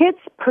 So kids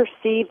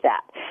perceive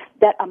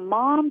that a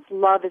mom's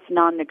love is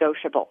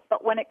non-negotiable.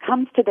 But when it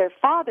comes to their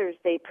fathers,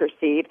 they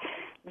perceive,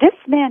 this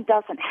man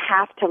doesn't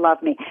have to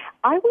love me.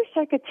 I wish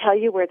I could tell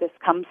you where this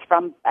comes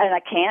from, and I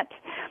can't,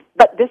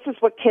 but this is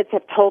what kids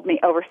have told me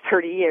over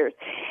 30 years,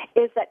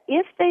 is that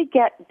if they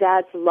get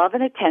dad's love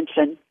and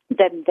attention,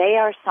 then they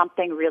are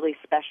something really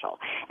special.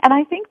 And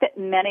I think that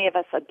many of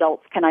us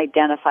adults can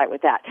identify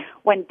with that.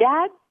 When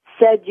dad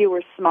said you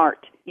were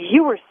smart,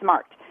 you were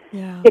smart.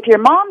 Yeah. If your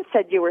mom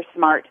said you were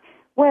smart,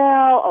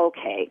 well,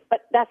 okay,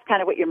 but that's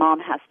kind of what your mom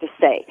has to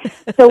say.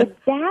 So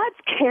dads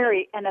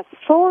carry an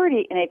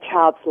authority in a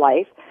child's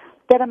life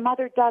that a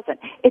mother doesn't.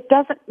 It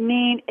doesn't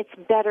mean it's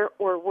better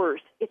or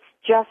worse. It's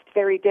just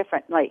very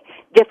different.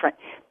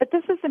 But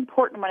this is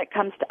important when it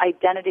comes to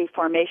identity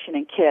formation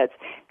in kids,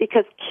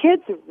 because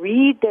kids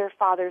read their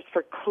fathers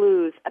for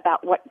clues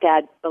about what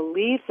dad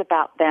believes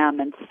about them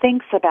and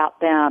thinks about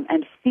them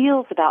and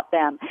feels about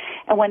them.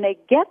 And when they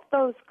get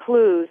those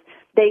clues,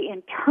 they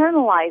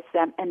internalize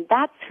them, and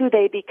that's who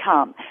they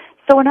become.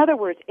 So in other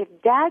words, if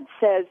dad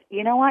says,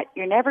 you know what,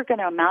 you're never going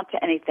to amount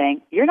to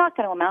anything, you're not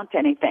going to amount to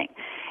anything.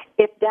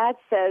 If dad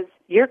says,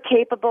 you're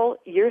capable,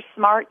 you're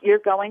smart, you're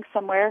going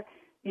somewhere,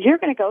 you're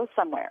going to go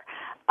somewhere.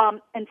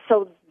 And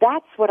so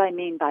that's what I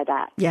mean by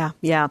that.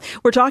 Yeah.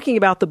 We're talking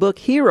about the book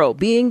Hero,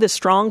 Being the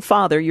Strong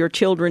Father Your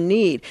Children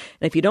Need.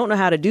 And if you don't know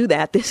how to do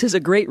that, this is a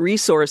great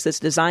resource that's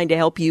designed to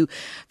help you,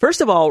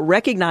 first of all,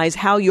 recognize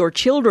how your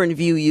children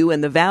view you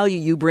and the value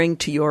you bring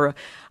to your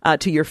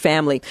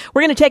family.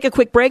 We're going to take a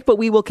quick break, but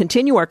we will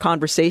continue our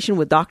conversation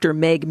with Dr.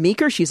 Meg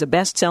Meeker. She's a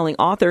best-selling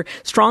author.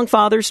 Strong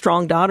Father,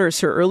 Strong Daughter is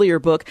her earlier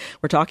book.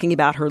 We're talking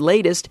about her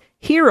latest,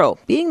 Hero,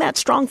 Being that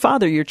Strong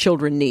Father Your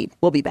Children Need.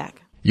 We'll be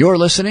back. You're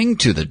listening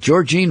to the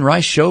Georgene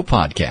Rice Show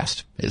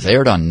podcast. It's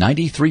aired on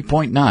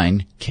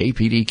 93.9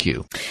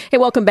 KPDQ. Hey,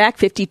 welcome back.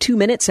 52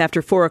 minutes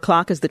after 4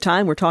 o'clock is the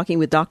time. We're talking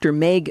with Dr.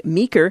 Meg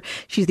Meeker.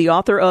 She's the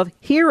author of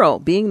Hero,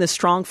 Being the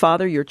Strong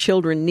Father Your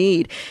Children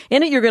Need.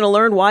 In it, you're going to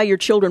learn why your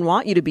children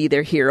want you to be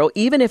their hero,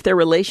 even if their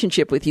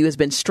relationship with you has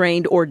been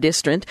strained or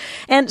distant,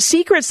 and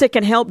secrets that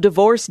can help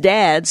divorced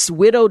dads,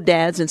 widowed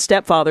dads, and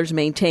stepfathers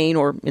maintain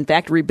or, in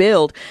fact,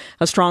 rebuild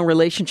a strong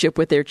relationship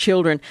with their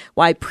children.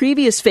 Why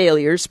previous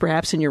failures,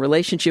 perhaps in your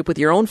relationship with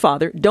your own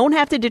father, don't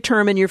have to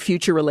determine your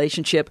future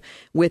relationship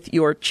with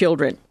your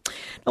children.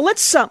 Now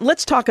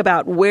let's talk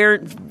about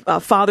where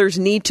fathers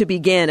need to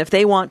begin if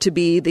they want to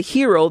be the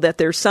hero that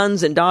their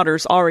sons and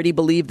daughters already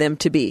believe them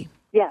to be.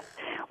 Yes.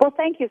 Well,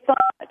 thank you so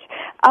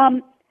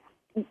much.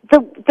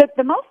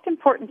 The most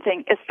important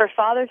thing is for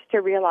fathers to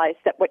realize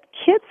that what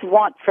kids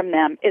want from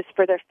them is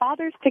for their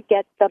fathers to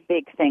get the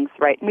big things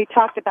right. And we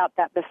talked about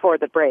that before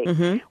the break.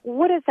 Mm-hmm.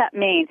 What does that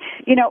mean?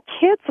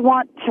 Kids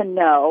want to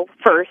know,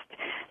 first,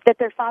 that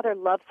their father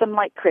loves them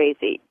like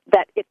crazy,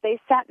 that if they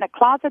sat in a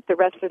closet the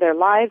rest of their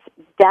lives,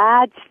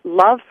 Dad's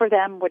love for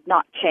them would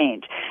not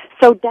change.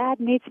 So Dad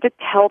needs to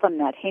tell them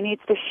that. He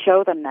needs to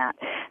show them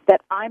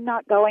that I'm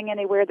not going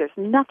anywhere. There's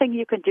nothing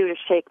you can do to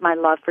shake my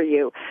love for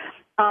you.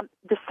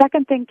 The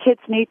second thing kids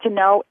need to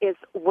know is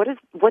what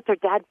their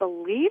dad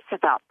believes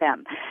about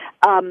them.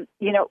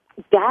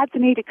 Dads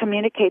need to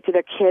communicate to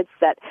their kids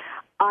that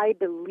I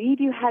believe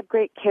you have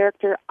great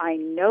character. I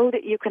know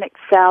that you can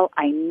excel.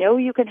 I know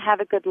you can have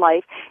a good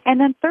life. And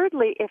then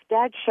thirdly, if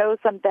Dad shows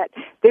them that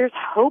there's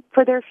hope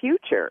for their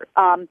future,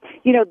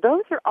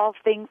 those are all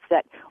things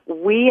that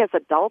we as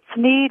adults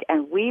need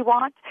and we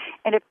want.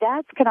 And if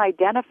dads can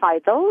identify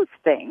those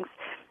things,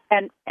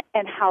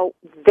 and how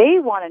they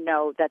want to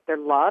know that they're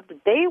loved.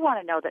 They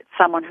want to know that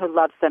someone who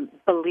loves them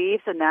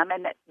believes in them,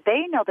 and that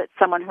they know that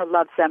someone who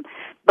loves them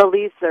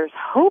believes there's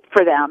hope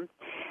for them.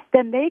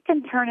 Then they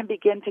can turn and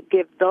begin to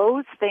give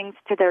those things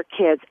to their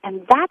kids,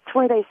 and that's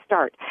where they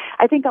start.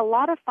 I think a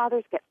lot of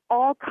fathers get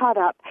all caught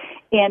up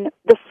in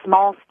the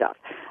small stuff.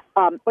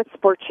 What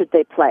sports should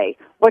they play?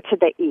 What should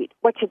they eat?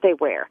 What should they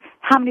wear?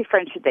 How many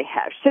friends should they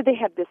have? Should they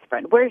have this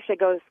friend? Where should they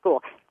go to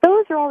school?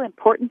 Those are all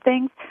important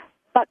things,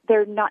 but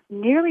they're not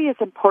nearly as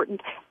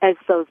important as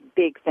those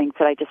big things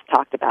that I just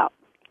talked about.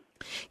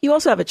 You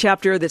also have a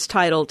chapter that's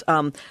titled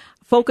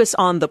Focus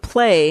on the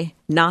Play,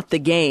 Not the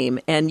Game,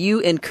 and you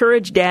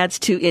encourage dads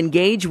to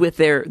engage with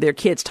their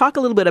kids. Talk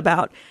a little bit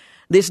about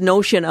this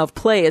notion of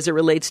play as it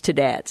relates to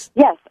dads.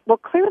 Yes. Well,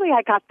 clearly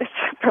I got this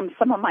from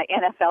some of my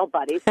NFL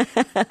buddies.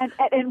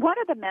 and one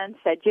of the men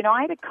said,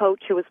 I had a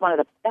coach who was one of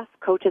the best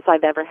coaches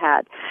I've ever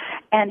had.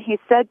 And he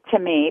said to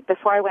me,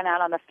 before I went out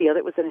on the field,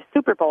 it was in a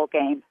Super Bowl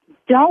game,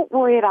 don't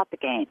worry about the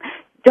game.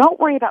 Don't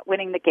worry about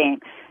winning the game.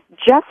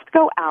 Just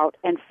go out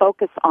and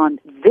focus on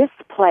this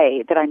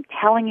play that I'm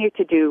telling you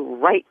to do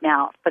right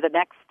now for the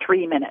next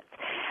 3 minutes.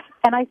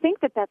 And I think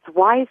that that's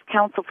wise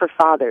counsel for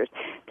fathers,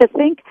 to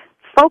think,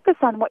 focus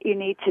on what you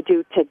need to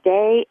do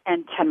today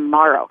and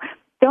tomorrow.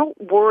 Don't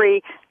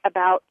worry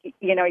about,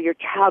 your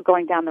child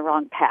going down the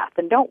wrong path,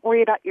 and don't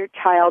worry about your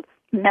child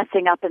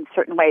messing up in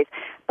certain ways,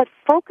 but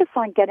focus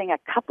on getting a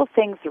couple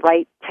things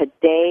right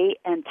today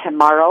and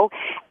tomorrow.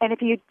 And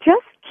if you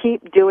just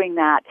keep doing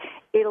that,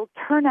 it'll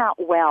turn out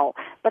well.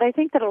 But I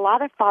think that a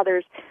lot of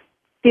fathers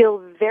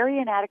feel very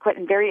inadequate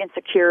and very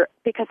insecure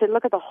because they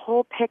look at the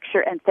whole picture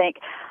and think,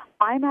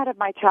 I'm out of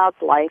my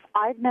child's life.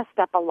 I've messed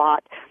up a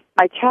lot.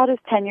 My child is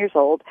 10 years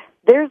old.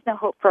 There's no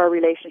hope for a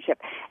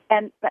relationship.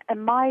 And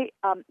my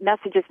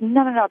message is,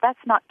 no, that's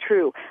not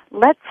true.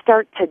 Let's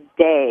start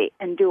today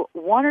and do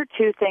one or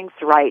two things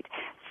right.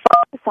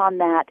 Focus on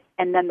that,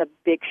 and then the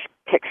big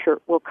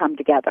picture will come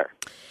together.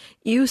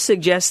 You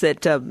suggest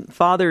that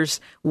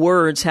fathers'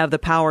 words have the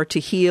power to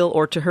heal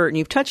or to hurt, and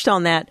you've touched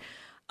on that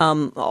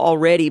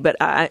already, but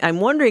I'm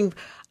wondering,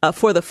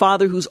 for the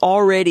father who's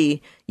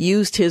already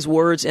used his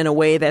words in a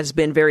way that's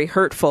been very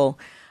hurtful,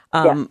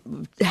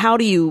 how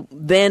do you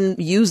then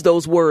use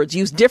those words,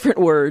 use different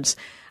words,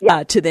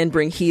 to then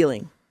bring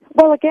healing?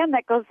 Well, again,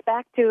 that goes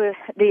back to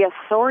the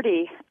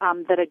authority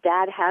that a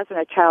dad has in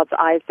a child's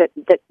eyes that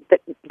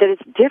is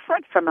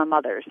different from a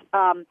mother's.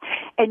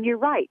 And you're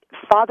right,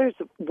 fathers'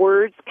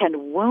 words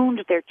can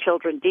wound their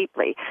children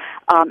deeply.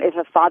 If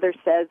a father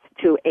says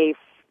to a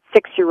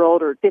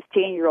 6-year-old or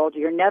 15-year-old,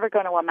 you're never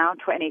going to amount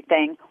to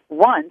anything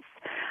once,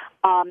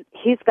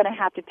 he's going to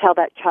have to tell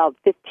that child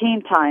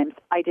 15 times,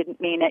 I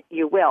didn't mean it,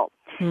 you will.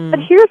 But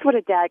here's what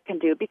a dad can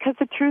do, because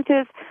the truth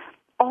is,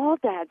 all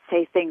dads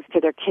say things to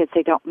their kids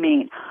they don't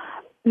mean.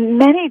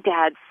 Many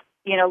dads,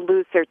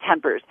 lose their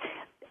tempers.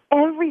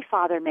 every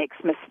father makes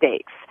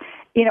mistakes.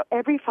 You know,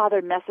 every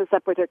father messes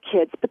up with their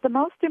kids, but the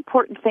most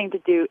important thing to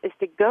do is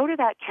to go to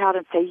that child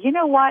and say, you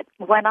know what,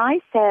 when I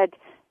said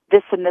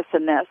this and this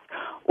and this,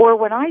 or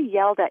when I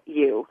yelled at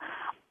you,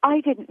 I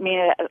didn't mean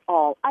it at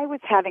all. I was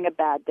having a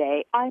bad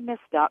day. I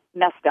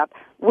messed up.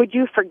 Would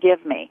you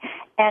forgive me?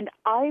 And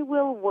I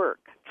will work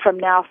from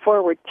now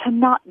forward to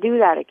not do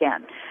that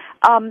again.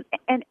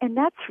 And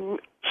that's,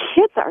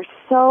 kids are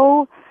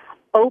so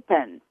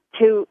open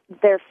to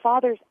their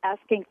fathers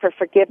asking for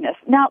forgiveness.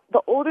 Now,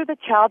 the older the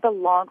child, the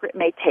longer it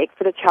may take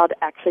for the child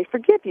to actually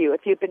forgive you.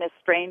 If you've been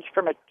estranged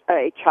from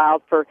a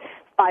child for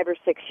 5 or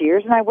 6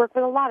 years, and I work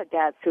with a lot of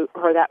dads who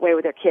are that way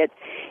with their kids,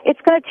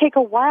 it's going to take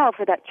a while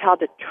for that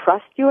child to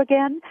trust you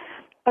again,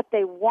 but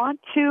they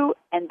want to,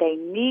 and they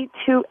need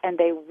to, and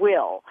they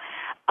will.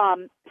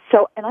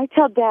 And I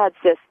tell dads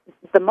this,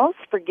 the most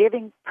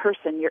forgiving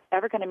person you're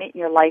ever going to meet in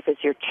your life is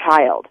your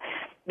child,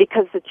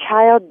 because the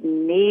child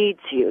needs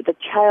you. The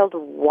child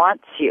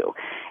wants you.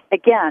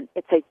 Again,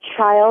 it's a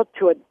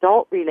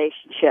child-to-adult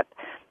relationship,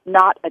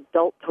 not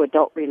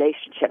adult-to-adult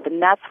relationship,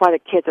 and that's why the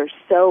kids are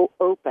so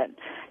open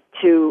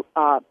to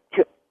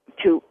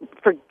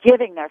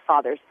forgiving their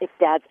fathers if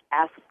dads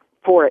ask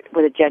for it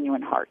with a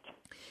genuine heart.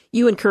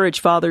 You encourage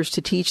fathers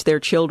to teach their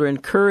children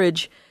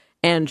courage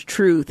and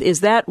truth.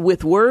 Is that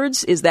with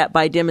words? Is that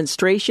by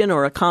demonstration,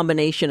 or a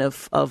combination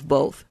of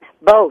both?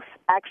 Both,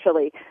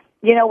 actually.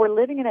 You know, we're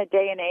living in a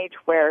day and age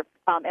where,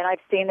 and I've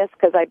seen this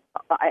because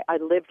I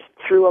lived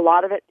through a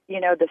lot of it, you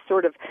know, the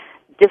sort of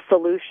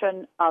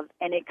dissolution of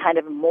any kind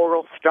of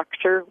moral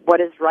structure. What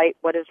is right?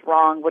 What is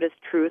wrong? What is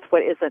truth?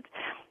 What isn't?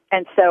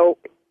 And so,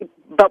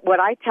 but what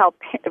I tell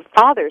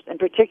fathers in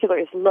particular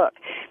is, look,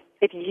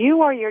 if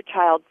you are your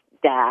child's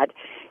dad,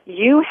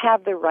 you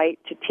have the right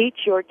to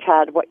teach your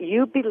child what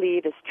you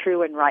believe is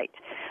true and right.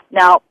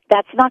 Now,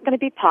 that's not going to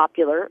be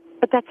popular,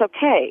 but that's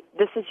okay.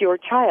 This is your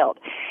child.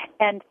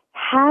 And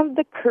have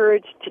the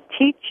courage to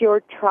teach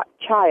your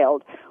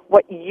child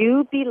what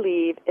you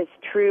believe is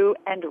true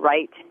and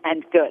right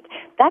and good.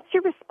 That's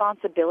your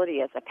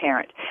responsibility as a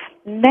parent.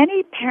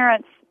 Many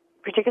parents,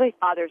 particularly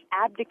fathers,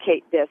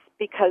 abdicate this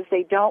because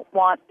they don't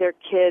want their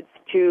kids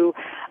to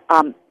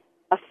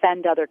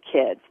offend other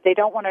kids. They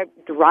don't want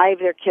to drive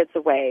their kids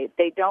away.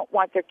 They don't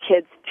want their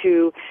kids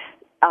to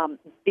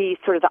be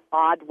sort of the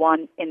odd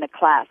one in the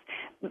class.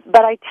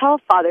 But I tell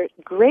fathers,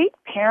 great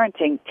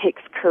parenting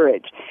takes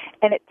courage.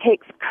 And it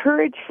takes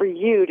courage for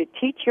you to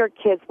teach your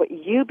kids what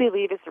you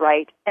believe is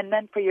right, and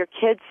then for your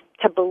kids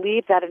to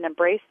believe that and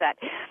embrace that.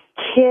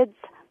 Kids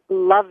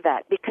love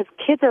that because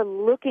kids are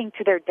looking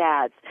to their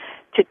dads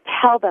to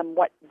tell them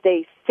what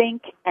they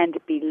think and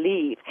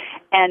believe.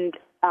 And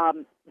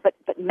but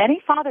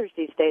many fathers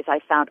these days, I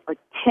found, are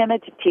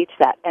timid to teach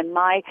that. And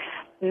my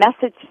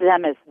message to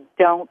them is,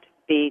 don't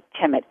be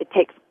timid. It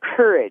takes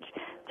courage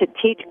to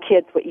teach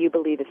kids what you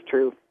believe is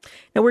true.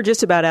 Now, we're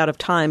just about out of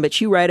time, but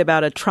you write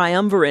about a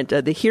triumvirate,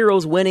 the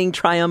Heroes Winning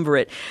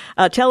Triumvirate.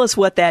 Tell us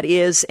what that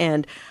is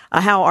and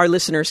how our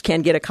listeners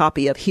can get a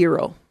copy of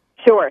Hero.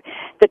 Sure.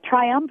 The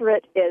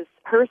triumvirate is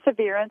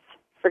perseverance,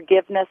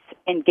 forgiveness,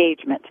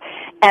 engagement,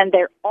 and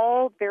they're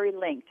all very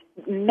linked.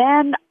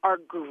 Men are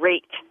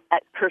great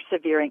at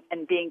persevering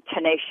and being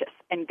tenacious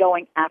and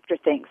going after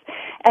things.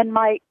 And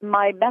my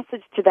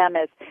message to them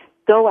is,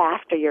 go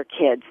after your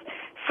kids.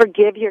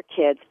 Forgive your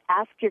kids.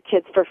 Ask your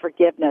kids for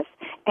forgiveness,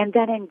 and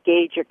then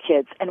engage your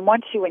kids. And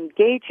once you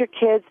engage your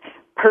kids,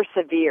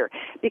 persevere.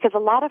 Because a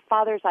lot of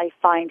fathers, I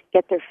find,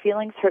 get their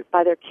feelings hurt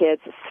by their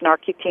kids, a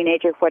snarky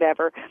teenager,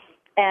 whatever,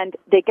 and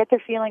they get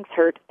their feelings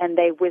hurt and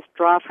they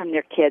withdraw from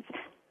their kids.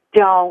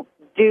 Don't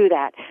do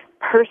that.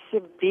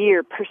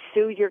 Persevere.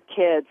 Pursue your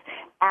kids.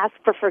 Ask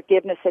for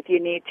forgiveness if you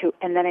need to,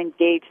 and then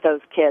engage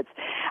those kids.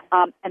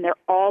 And they're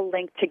all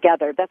linked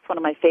together. That's one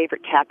of my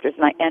favorite chapters,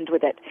 and I end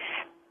with it.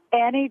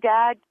 Any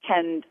dad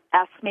can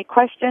ask me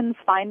questions.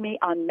 Find me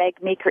on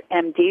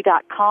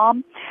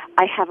megmeekermd.com.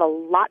 I have a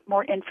lot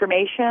more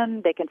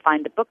information. They can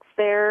find the books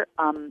there,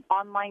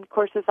 online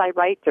courses I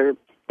write, or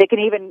they can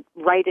even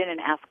write in and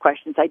ask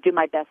questions. I do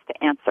my best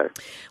to answer.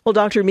 Well,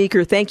 Dr.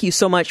 Meeker, thank you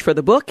so much for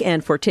the book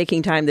and for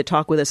taking time to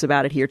talk with us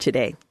about it here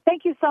today.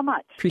 Thank you so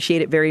much.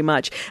 Appreciate it very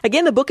much.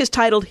 Again, the book is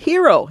titled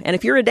Hero, and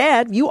if you're a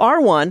dad, you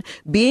are one,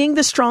 Being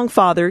the Strong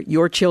Father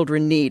Your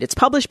Children Need. It's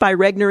published by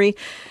Regnery,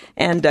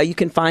 and you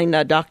can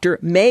find Dr.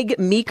 Meg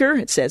Meeker.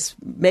 It says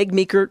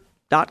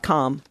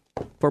megmeeker.com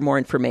for more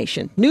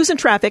information. News and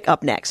traffic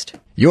up next.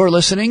 You're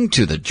listening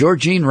to the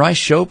Georgene Rice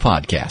Show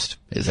podcast.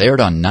 It's aired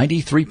on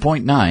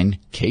 93.9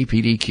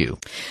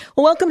 KPDQ.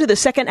 Well, welcome to the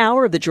second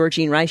hour of the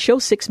Georgene Rice Show.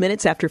 6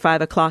 minutes after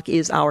 5 o'clock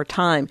is our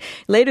time.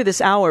 Later this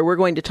hour, we're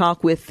going to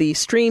talk with the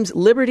Stream's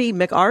Liberty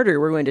McArthur.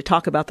 We're going to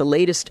talk about the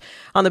latest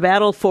on the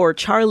battle for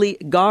Charlie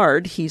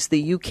Gard. He's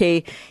the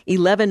UK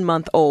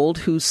 11-month-old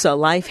whose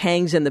life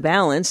hangs in the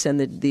balance,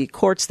 and the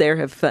courts there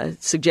have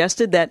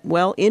suggested that,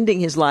 well, ending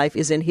his life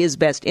is in his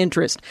best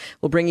interest.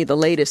 We'll bring you the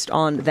latest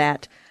on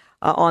that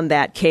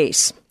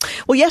case.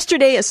 Well,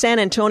 yesterday, a San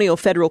Antonio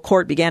federal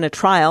court began a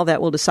trial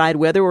that will decide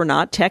whether or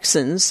not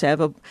Texans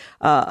have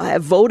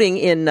voting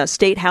in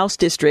state house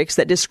districts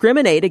that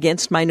discriminate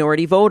against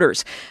minority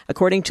voters.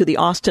 According to the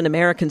Austin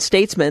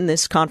American-Statesman,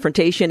 this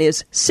confrontation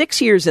is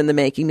 6 years in the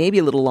making, maybe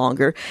a little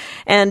longer,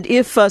 and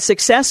if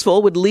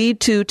successful, would lead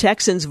to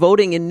Texans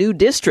voting in new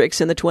districts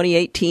in the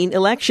 2018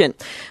 election.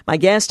 My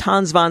guest,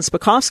 Hans von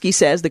Spakovsky,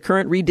 says the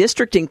current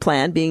redistricting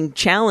plan being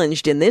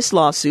challenged in this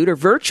lawsuit are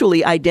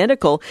virtually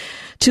identical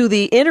to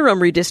the interim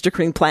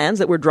redistricting plans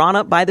that were drawn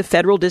up by the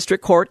federal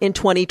district court in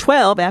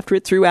 2012 after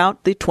it threw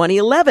out the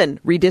 2011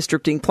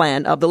 redistricting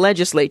plan of the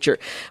legislature.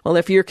 Well,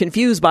 if you're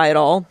confused by it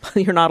all,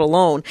 you're not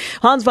alone.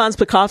 Hans von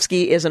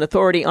Spakovsky is an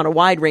authority on a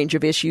wide range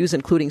of issues,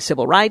 including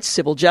civil rights,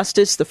 civil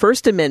justice, the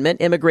First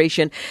Amendment,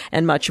 immigration,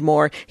 and much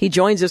more. He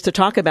joins us to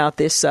talk about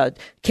this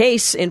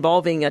case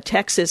involving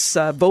Texas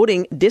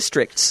voting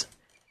districts.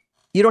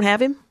 You don't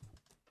have him?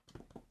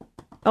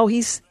 Oh,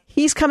 he's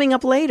coming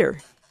up later.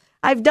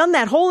 I've done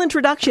that whole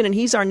introduction, and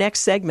he's our next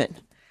segment.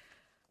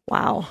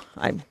 Wow,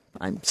 I'm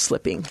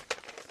slipping.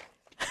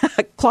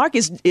 Clark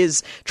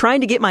is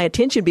trying to get my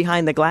attention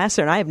behind the glass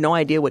there, and I have no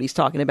idea what he's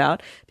talking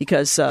about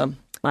because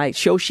my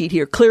show sheet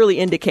here clearly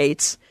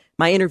indicates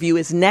my interview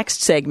is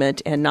next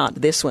segment and not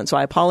this one. So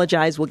I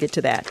apologize. We'll get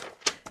to that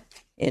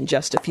in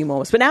just a few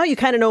moments. But now you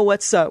kind of know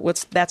what's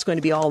that's going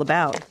to be all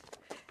about.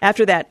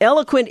 After that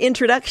eloquent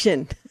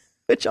introduction,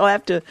 which I'll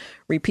have to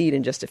repeat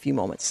in just a few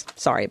moments.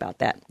 Sorry about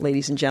that,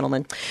 ladies and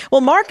gentlemen.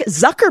 Well, Mark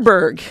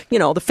Zuckerberg,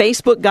 the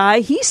Facebook guy,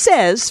 he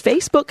says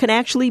Facebook can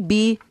actually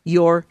be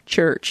your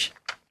church.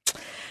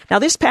 Now,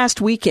 this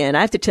past weekend,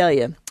 I have to tell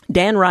you,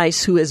 Dan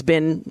Rice, who has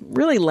been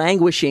really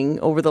languishing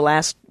over the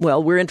last,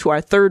 we're into our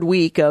third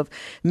week of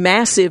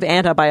massive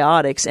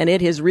antibiotics, and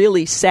it has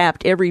really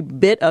sapped every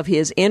bit of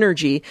his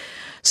energy.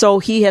 So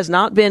he has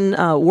not been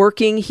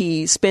working.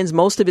 He spends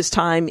most of his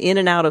time in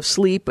and out of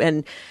sleep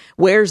and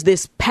wears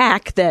this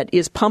pack that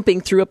is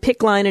pumping through a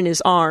PICC line in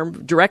his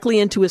arm directly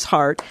into his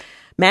heart.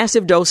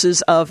 Massive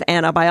doses of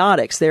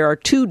antibiotics. There are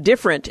two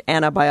different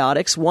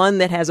antibiotics, one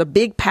that has a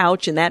big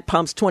pouch and that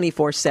pumps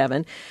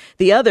 24/7.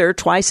 The other,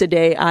 twice a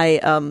day, I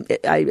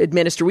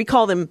administer. We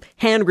call them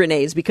hand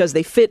grenades because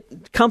they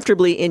fit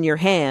comfortably in your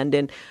hand,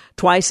 and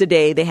twice a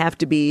day they have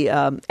to be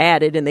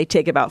added, and they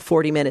take about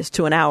 40 minutes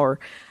to an hour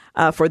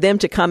for them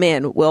to come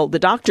in. Well, the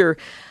doctor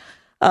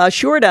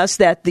assured us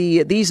that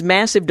these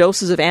massive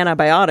doses of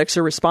antibiotics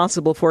are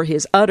responsible for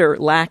his utter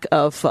lack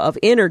of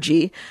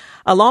energy,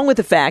 along with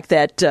the fact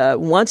that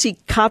once he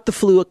caught the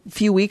flu a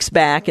few weeks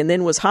back and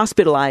then was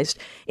hospitalized,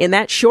 in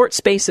that short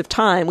space of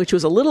time, which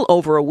was a little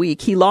over a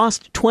week, he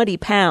lost 20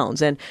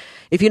 pounds. And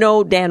if you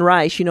know Dan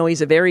Rice, you know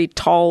he's a very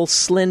tall,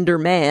 slender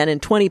man,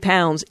 and 20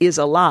 pounds is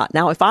a lot.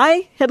 Now, if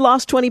I had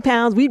lost 20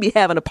 pounds, we'd be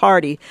having a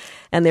party,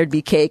 and there'd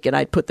be cake, and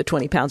I'd put the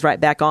 20 pounds right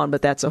back on,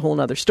 but that's a whole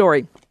nother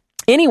story.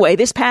 Anyway,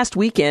 this past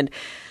weekend,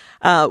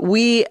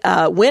 we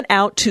went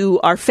out to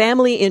our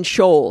family in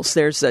Shoals.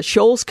 There's a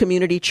Shoals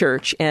Community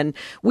Church, and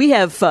we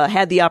have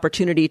had the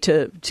opportunity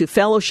to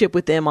fellowship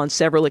with them on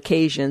several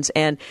occasions.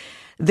 And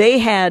they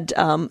had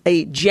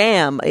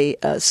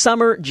a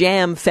summer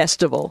jam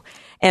festival.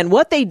 And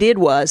what they did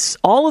was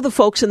all of the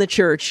folks in the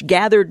church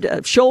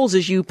gathered. Shoals,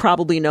 as you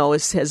probably know,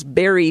 has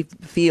berry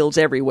fields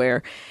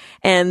everywhere.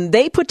 And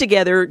they put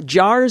together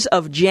jars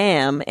of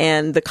jam,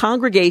 and the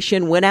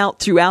congregation went out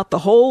throughout the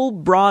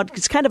whole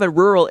it's kind of a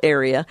rural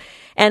area,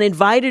 and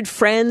invited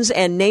friends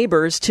and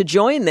neighbors to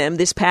join them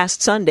this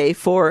past Sunday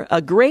for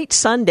a great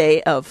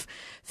Sunday of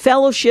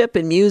fellowship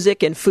and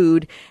music and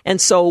food.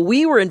 And so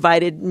we were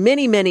invited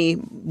many, many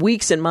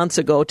weeks and months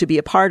ago to be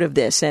a part of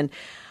this. And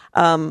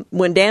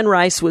when Dan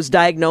Rice was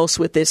diagnosed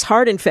with this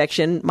heart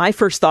infection, my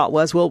first thought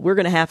was, well, we're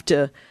going to have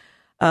to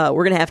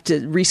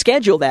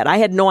reschedule that. I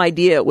had no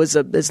idea it was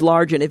as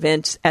large an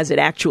event as it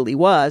actually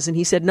was. And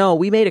he said, no,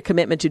 we made a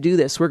commitment to do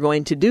this. We're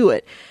going to do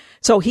it.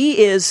 So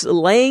he is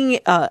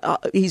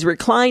he's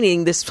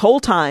reclining this whole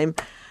time,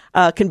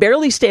 can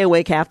barely stay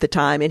awake half the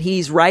time. And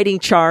he's writing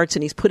charts,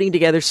 and he's putting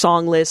together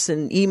song lists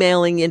and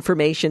emailing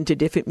information to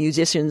different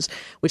musicians,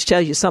 which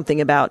tells you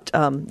something about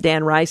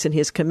Dan Rice and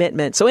his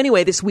commitment. So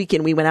anyway, this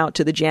weekend we went out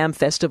to the Jam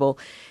Festival.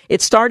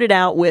 It started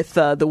out with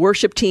the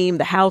worship team,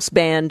 the house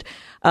band.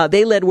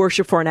 They led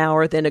worship for an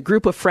hour. Then a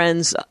group of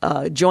friends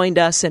joined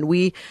us, and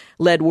we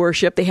led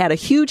worship. They had a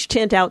huge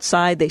tent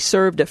outside. They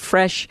served a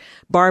fresh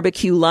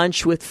barbecue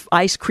lunch with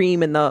ice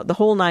cream and the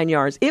whole 9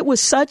 yards. It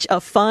was such a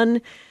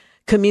fun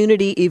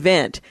community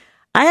event.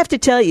 I have to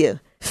tell you,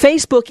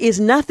 Facebook is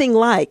nothing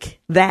like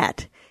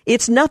that.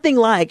 It's nothing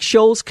like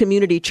Shoals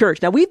Community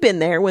Church. Now, we've been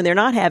there when they're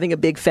not having a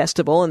big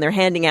festival and they're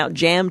handing out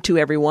jam to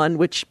everyone,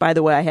 which, by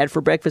the way, I had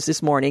for breakfast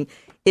this morning.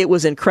 It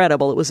was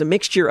incredible. It was a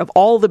mixture of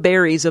all the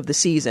berries of the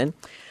season.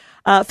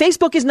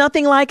 Facebook is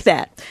nothing like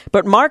that.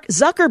 But Mark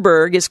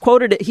Zuckerberg is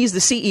quoted, he's the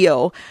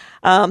CEO.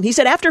 He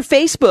said, after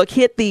Facebook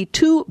hit the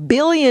 2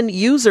 billion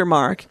user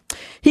mark,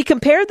 He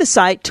compared the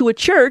site to a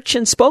church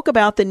and spoke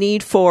about the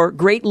need for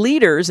great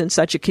leaders in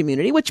such a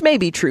community, which may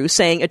be true,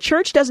 saying a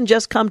church doesn't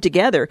just come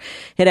together.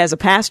 It has a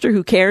pastor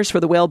who cares for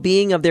the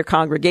well-being of their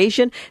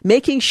congregation,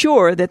 making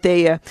sure that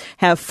they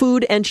have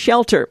food and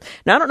shelter.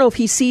 Now, I don't know if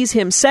he sees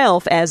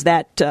himself as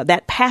that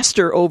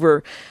pastor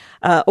over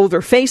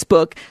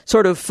Facebook,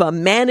 sort of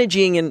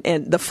managing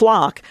and the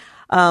flock.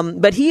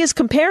 But he is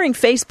comparing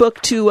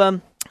Facebook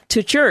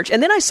to church.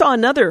 And then I saw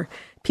another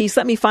piece.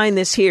 Let me find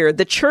this here.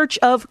 The Church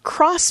of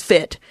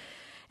CrossFit.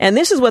 And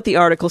this is what the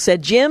article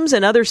said. Gyms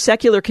and other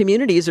secular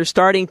communities are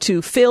starting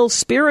to fill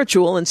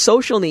spiritual and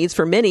social needs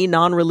for many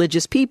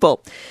non-religious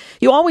people.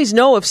 You always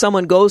know if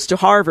someone goes to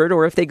Harvard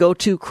or if they go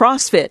to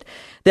CrossFit.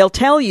 They'll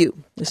tell you,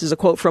 this is a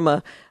quote from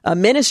a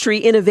ministry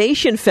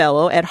innovation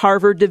fellow at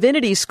Harvard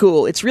Divinity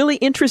School. It's really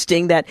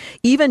interesting that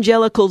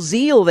evangelical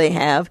zeal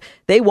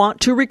they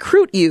want to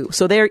recruit you.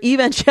 So they're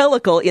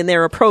evangelical in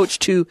their approach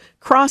to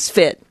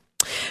CrossFit.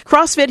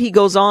 CrossFit,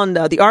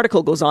 the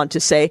article goes on to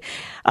say,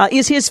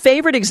 is his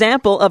favorite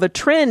example of a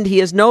trend he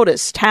has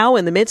noticed, how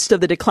in the midst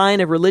of the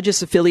decline of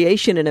religious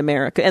affiliation in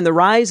America and the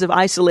rise of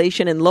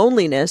isolation and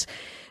loneliness,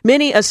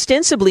 many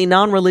ostensibly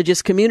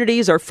non-religious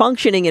communities are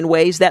functioning in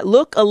ways that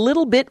look a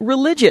little bit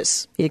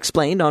religious, he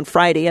explained on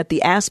Friday at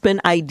the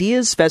Aspen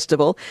Ideas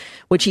Festival,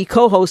 which is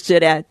co-hosted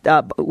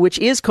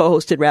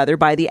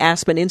by the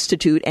Aspen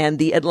Institute and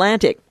The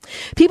Atlantic.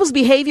 People's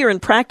behavior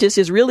and practice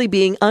is really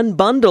being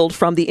unbundled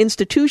from the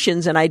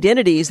institutions and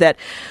identities that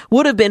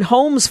would have been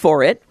homes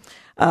for it.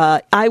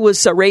 I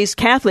was raised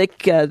Catholic,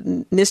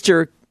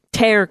 Mr.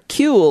 Ter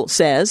Kuehl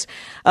says,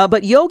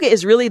 but yoga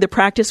is really the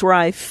practice where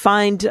I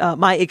find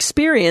my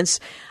experience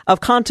of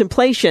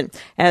contemplation.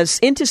 As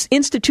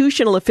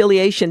institutional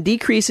affiliation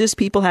decreases,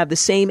 people have the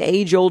same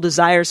age-old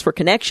desires for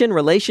connection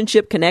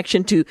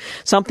to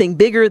something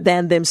bigger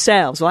than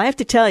themselves. Well, I have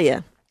to tell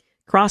you,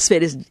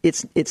 CrossFit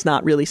it's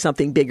not really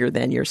something bigger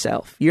than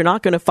yourself. You're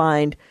not going to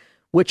find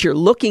what you're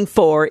looking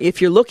for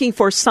if you're looking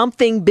for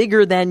something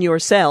bigger than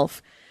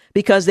yourself,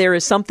 because there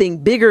is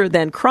something bigger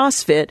than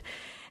CrossFit.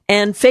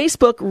 And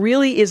Facebook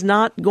really is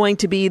not going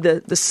to be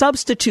the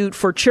substitute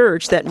for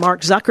church that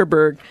Mark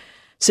Zuckerberg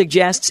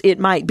suggests it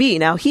might be.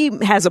 Now, he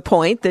has a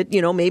point that,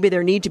 maybe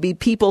there need to be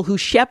people who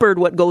shepherd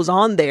what goes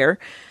on there.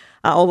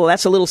 Although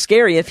that's a little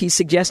scary if he's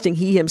suggesting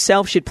he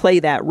himself should play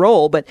that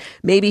role. But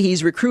maybe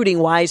he's recruiting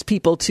wise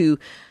people to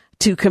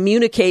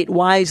communicate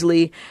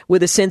wisely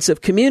with a sense of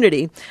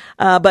community.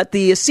 But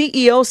the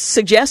CEO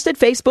suggested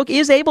Facebook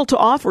is able to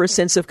offer a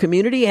sense of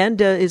community and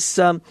is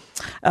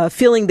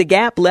filling the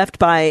gap left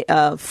by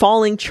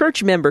falling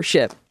church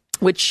membership,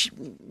 which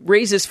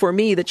raises for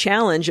me the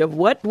challenge of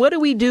what do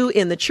we do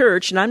in the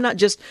church? And I'm not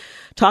just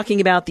talking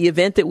about the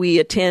event that we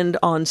attend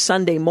on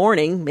Sunday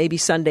morning, maybe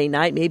Sunday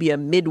night, maybe a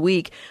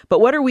midweek,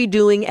 but what are we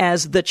doing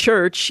as the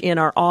church in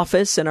our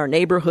office, in our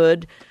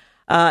neighborhood,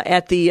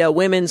 at the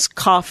women's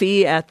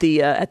coffee, at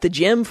the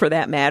gym, for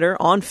that matter,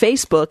 on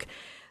Facebook,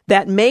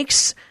 that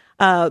makes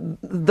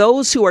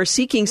those who are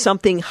seeking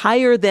something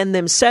higher than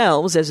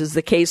themselves, as is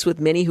the case with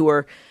many who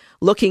are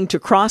looking to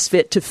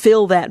CrossFit to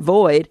fill that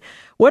void.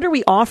 What are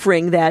we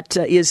offering that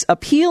is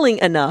appealing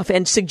enough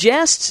and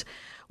suggests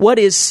what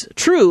is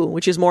true,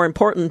 which is more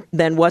important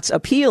than what's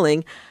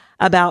appealing,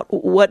 about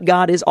what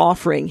God is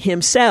offering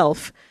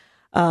himself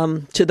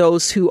to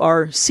those who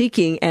are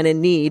seeking and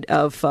in need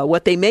of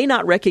what they may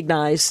not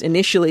recognize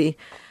initially,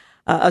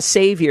 a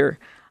Savior,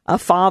 a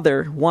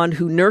Father, one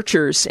who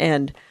nurtures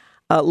and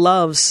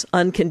loves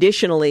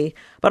unconditionally,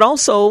 but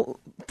also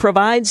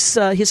provides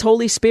His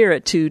Holy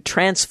Spirit to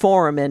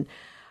transform and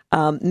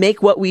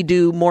make what we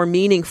do more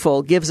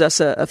meaningful, gives us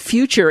a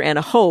future and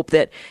a hope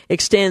that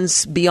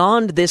extends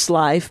beyond this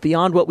life,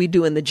 beyond what we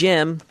do in the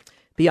gym,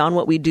 beyond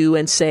what we do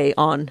and say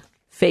on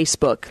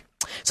Facebook.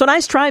 So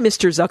nice try,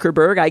 Mr.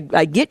 Zuckerberg.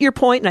 I get your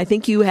point, and I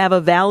think you have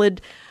a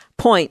valid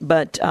point.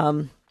 But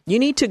you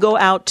need to go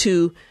out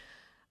to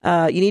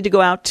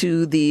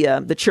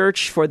the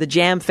church for the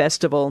Jam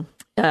Festival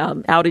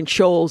out in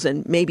Shoals,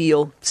 and maybe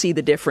you'll see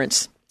the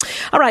difference.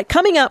 All right,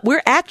 coming up,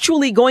 we're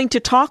actually going to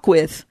talk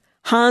with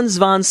Hans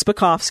von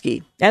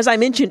Spakovsky. As I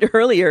mentioned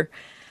earlier,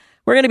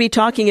 we're going to be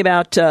talking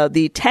about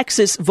the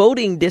Texas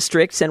voting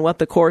districts and what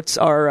the courts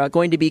are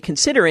going to be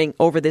considering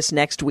over this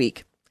next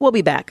week. We'll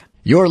be back.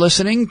 You're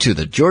listening to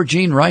the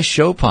Georgene Rice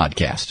Show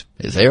podcast.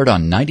 It's aired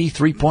on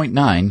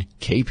 93.9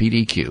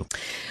 KPDQ.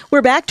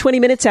 We're back 20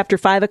 minutes after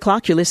 5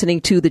 o'clock. You're listening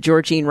to the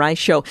Georgene Rice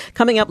Show.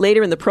 Coming up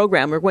later in the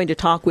program, we're going to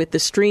talk with the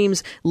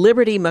Stream's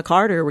Liberty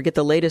McCarter. We'll get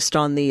the latest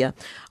on the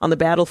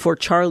battle for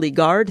Charlie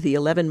Gard, the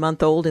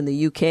 11-month-old in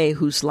the UK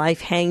whose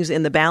life hangs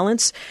in the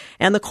balance.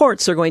 And the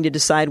courts are going to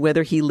decide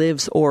whether he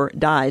lives or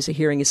dies. A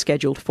hearing is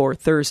scheduled for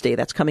Thursday.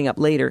 That's coming up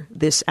later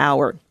this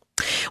hour.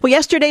 Well,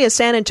 yesterday, a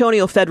San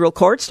Antonio federal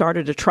court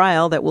started a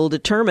trial that will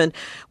determine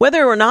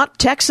whether or not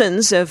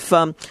Texans have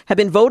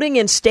been voting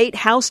in state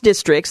house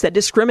districts that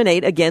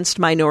discriminate against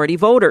minority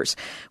voters.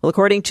 Well,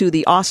 according to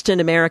the Austin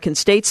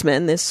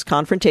American-Statesman, this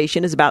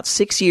confrontation is about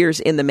 6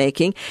 years in the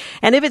making.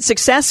 And if it's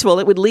successful,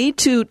 it would lead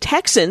to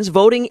Texans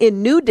voting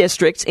in new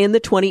districts in the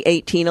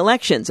 2018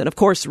 elections. And of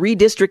course,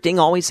 redistricting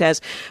always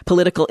has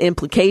political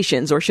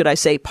implications, or should I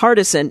say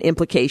partisan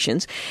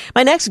implications.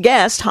 My next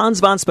guest, Hans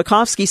von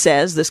Spakovsky,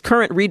 says this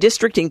current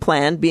redistricting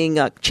plan being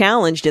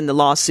challenged in the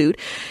lawsuit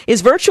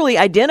is virtually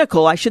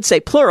identical, I should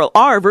say plural,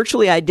 are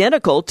virtually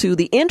identical to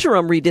the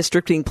interim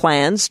redistricting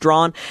plans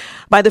drawn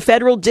by the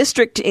federal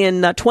district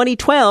in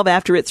 2012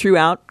 after it threw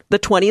out the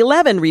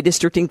 2011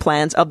 redistricting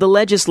plans of the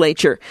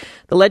legislature.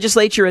 The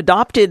legislature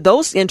adopted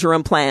those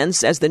interim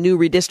plans as the new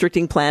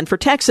redistricting plan for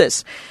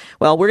Texas.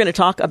 Well, we're going to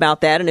talk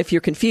about that, and if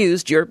you're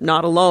confused, you're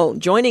not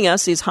alone. Joining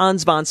us is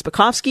Hans von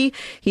Spakovsky.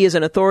 He is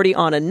an authority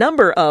on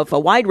a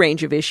wide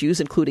range of issues,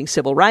 including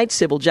civil rights,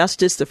 civil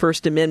justice, the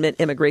First Amendment,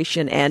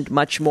 immigration, and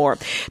much more.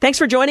 Thanks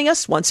for joining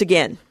us once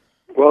again.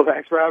 Well,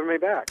 thanks for having me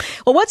back.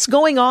 Well, what's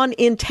going on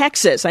in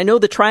Texas? I know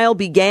this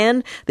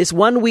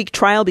 1-week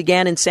trial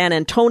began in San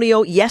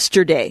Antonio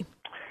yesterday.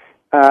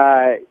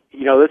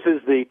 This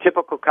is the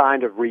typical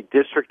kind of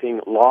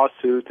redistricting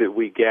lawsuit that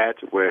we get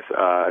with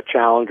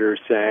challengers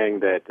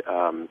saying that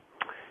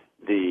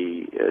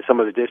some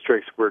of the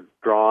districts were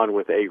drawn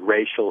with a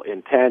racial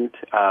intent.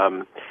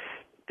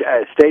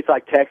 States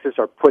like Texas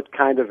are put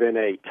kind of in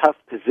a tough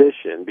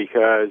position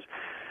because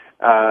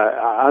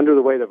under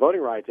the way the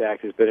Voting Rights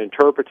Act has been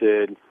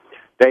interpreted,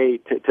 they,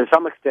 to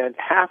some extent,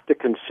 have to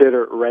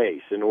consider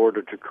race in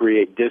order to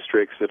create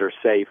districts that are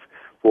safe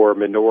for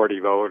minority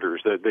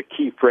voters. The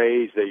key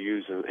phrase they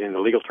use in the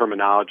legal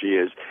terminology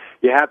is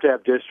you have to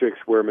have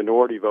districts where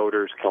minority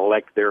voters can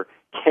elect their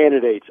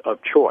candidates of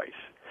choice.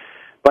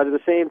 But at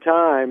the same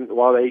time,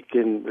 while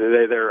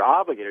they're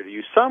obligated to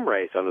use some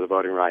race under the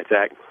Voting Rights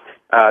Act,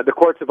 the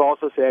courts have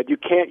also said you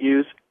can't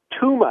use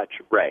too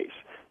much race.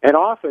 And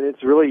often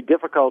it's really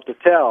difficult to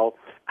tell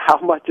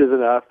how much is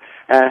enough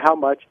and how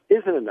much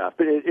isn't enough.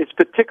 But it's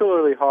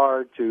particularly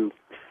hard to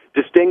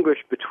distinguish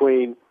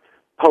between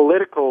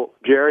political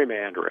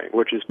gerrymandering,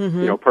 which is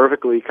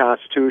perfectly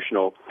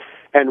constitutional,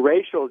 and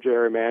racial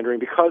gerrymandering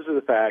because of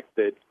the fact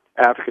that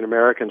African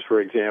Americans,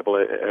 for example,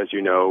 as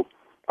you know,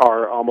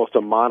 are almost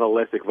a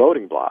monolithic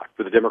voting bloc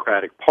for the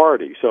Democratic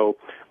Party. So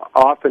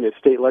often if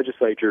state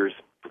legislatures,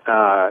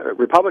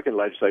 Republican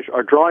legislatures,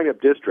 are drawing up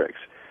districts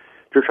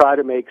to try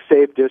to make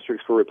safe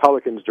districts for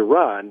Republicans to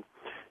run,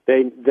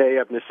 they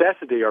of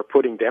necessity are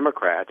putting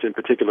Democrats in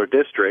particular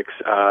districts,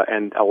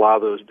 and a lot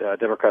of those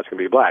Democrats can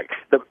be black.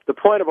 The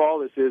point of all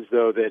this is,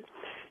 though, that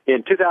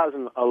in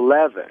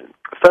 2011,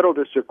 a federal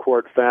district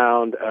court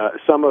found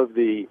some of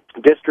the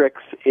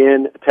districts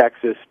in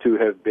Texas to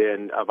have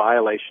been a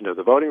violation of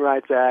the Voting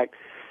Rights Act.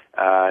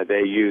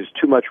 They used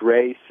too much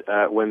race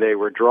when they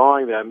were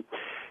drawing them.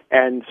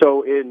 And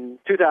so in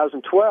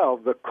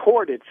 2012, the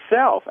court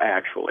itself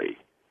actually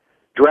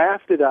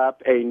drafted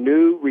up a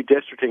new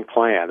redistricting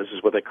plan. This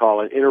is what they call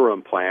an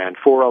interim plan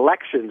for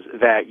elections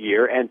that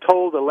year, and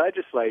told the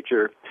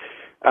legislature,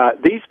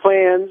 these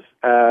plans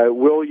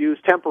we'll use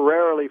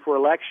temporarily for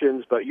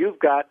elections, but you've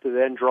got to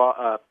then draw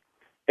up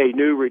a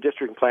new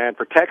redistricting plan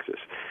for Texas.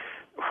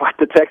 What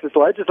the Texas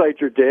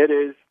legislature did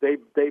is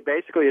they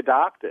basically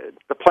adopted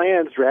the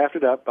plans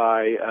drafted up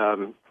by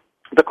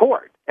the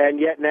court.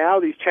 And yet now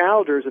these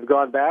challengers have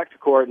gone back to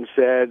court and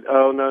said,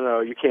 oh, no,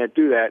 you can't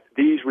do that.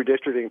 These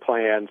redistricting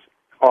plans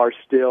are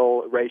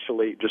still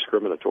racially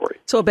discriminatory.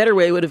 So a better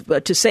way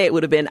to say it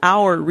would have been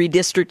our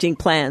redistricting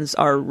plans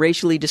are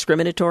racially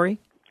discriminatory?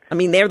 I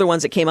mean, they're the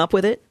ones that came up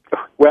with it?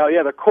 Well,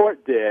 yeah, the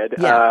court did.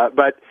 Yeah.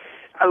 But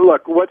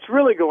look, what's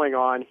really going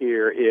on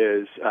here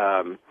is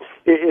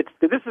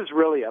this is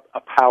really a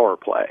power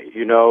play.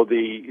 You know,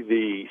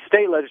 the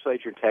state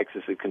legislature in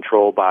Texas is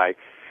controlled by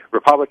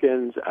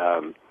Republicans.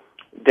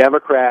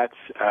 Democrats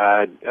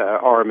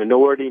are a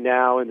minority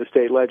now in the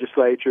state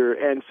legislature,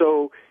 and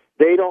so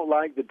they don't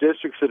like the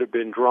districts that have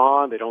been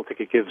drawn. They don't think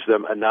it gives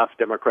them enough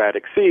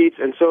Democratic seats,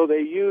 and so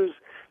they use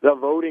the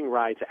Voting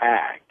Rights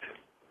Act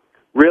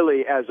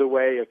really as a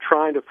way of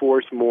trying to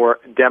force more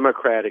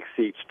Democratic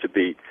seats to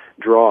be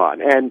drawn.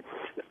 And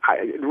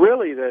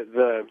really,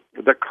 the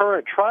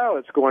current trial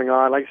that's going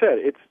on, like I said,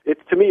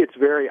 it's to me it's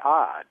very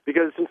odd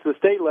because since the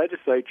state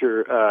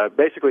legislature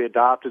basically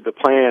adopted the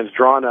plans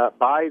drawn up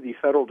by the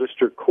federal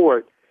district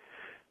court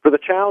for the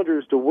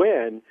challengers to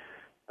win,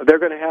 they're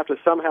going to have to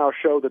somehow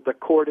show that the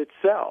court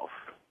itself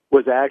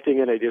was acting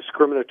in a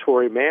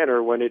discriminatory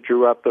manner when it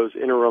drew up those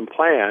interim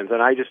plans,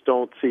 and I just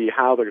don't see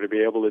how they're going to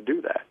be able to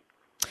do that.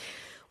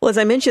 Well, as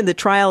I mentioned, the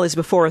trial is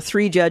before a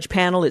 3-judge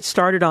panel. It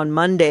started on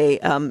Monday.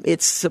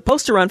 It's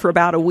supposed to run for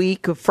about a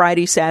week,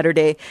 Friday,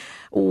 Saturday.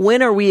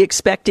 When are we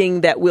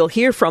expecting that we'll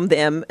hear from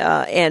them,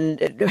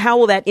 and how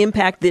will that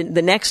impact the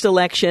next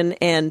election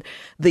and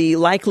the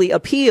likely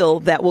appeal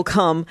that will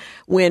come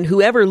when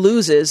whoever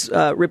loses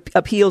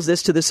appeals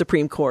this to the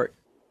Supreme Court?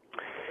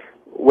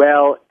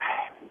 Well,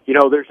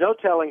 there's no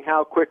telling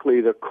how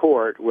quickly the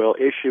court will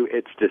issue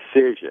its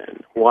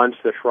decision once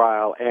the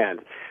trial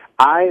ends.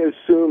 I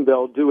assume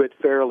they'll do it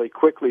fairly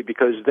quickly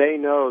because they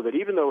know that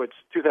even though it's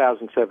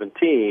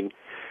 2017,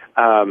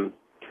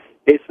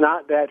 it's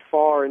not that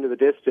far into the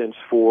distance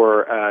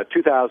for the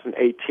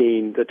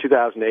 2018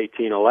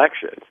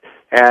 elections.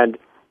 And,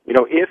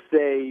 if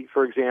they,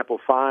 for example,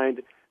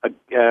 find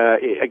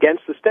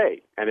against the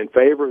state and in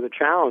favor of the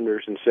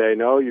challengers and say,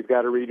 no, you've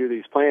got to redo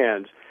these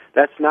plans,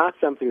 that's not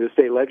something the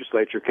state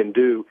legislature can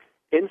do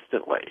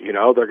instantly.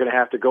 They're going to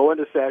have to go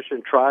into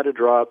session, try to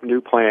draw up new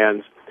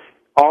plans.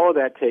 All of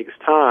that takes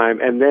time.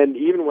 And then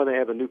even when they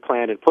have a new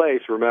plan in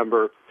place,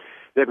 remember,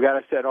 they've got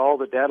to set all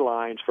the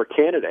deadlines for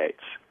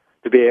candidates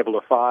to be able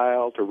to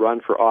file, to run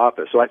for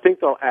office. So I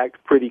think they'll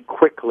act pretty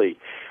quickly.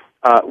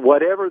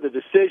 Whatever the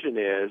decision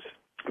is,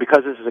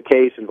 because this is a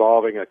case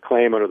involving a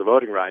claim under the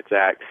Voting Rights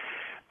Act,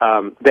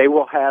 they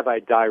will have a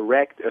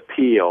direct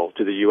appeal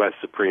to the U.S.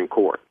 Supreme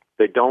Court.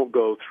 They don't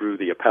go through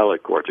the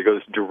appellate courts. It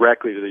goes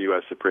directly to the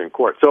U.S. Supreme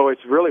Court. So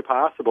it's really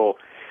possible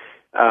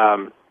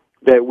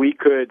that we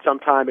could,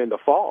 sometime in the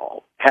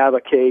fall, have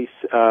a case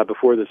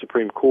before the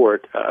Supreme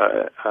Court,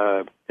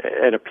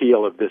 an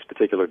appeal of this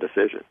particular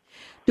decision.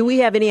 Do we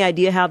have any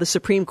idea how the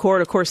Supreme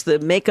Court, of course, the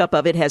makeup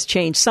of it has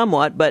changed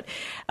somewhat, but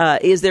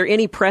is there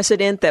any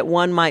precedent that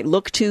one might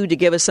look to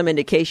give us some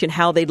indication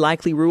how they'd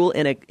likely rule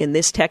in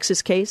this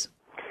Texas case?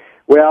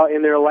 Well,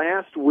 in their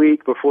last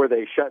week before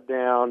they shut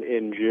down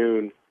in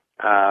June,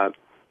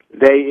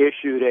 they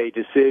issued a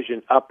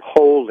decision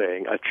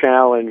upholding a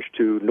challenge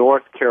to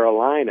North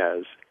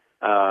Carolina's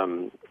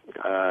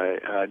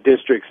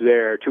districts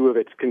there, two of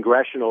its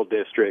congressional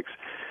districts,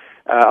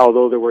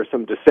 although there were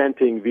some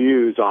dissenting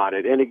views on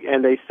it.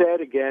 And they said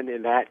again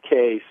in that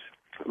case,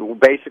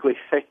 basically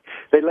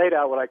they laid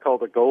out what I call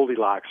the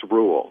Goldilocks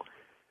rule,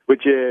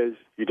 which is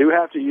you do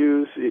have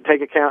to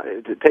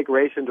take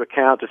race into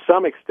account to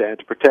some extent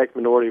to protect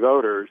minority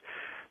voters,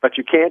 but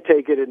you can't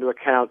take it into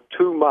account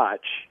too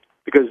much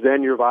because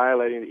then you're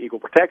violating the Equal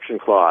Protection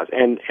Clause.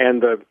 And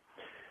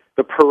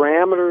the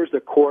parameters the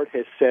court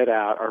has set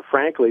out are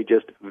frankly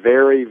just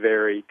very,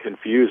 very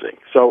confusing.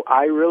 So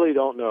I really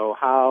don't know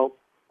how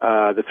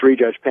the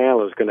three-judge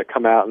panel is going to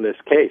come out in this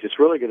case. It's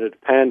really going to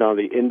depend on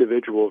the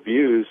individual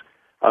views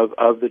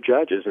of the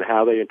judges and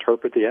how they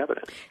interpret the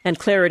evidence. And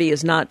clarity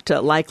is not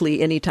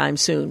likely anytime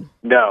soon.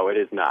 No, it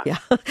is not. Yeah.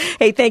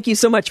 Hey, thank you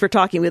so much for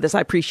talking with us.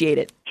 I appreciate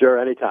it. Sure,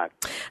 anytime.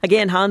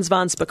 Again, Hans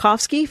von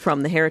Spakovsky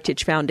from the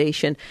Heritage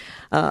Foundation,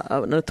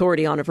 an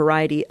authority on a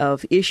variety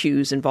of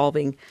issues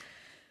involving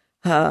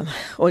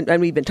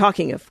and we've been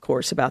talking, of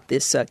course, about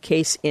this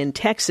case in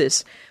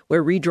Texas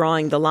where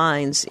redrawing the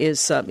lines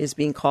is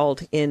being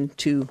called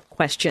into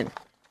question.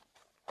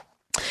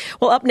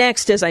 Well, up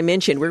next, as I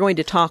mentioned, we're going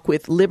to talk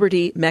with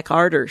Liberty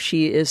McArthur.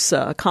 She is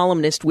a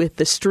columnist with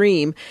The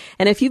Stream.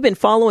 And if you've been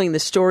following the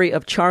story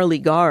of Charlie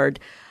Gard,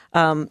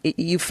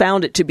 you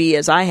found it to be,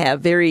 as I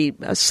have, very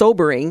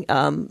sobering.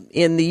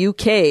 In the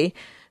UK,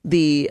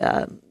 the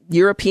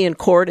European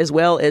court, as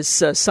well as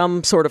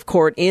some sort of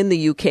court in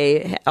the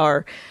UK,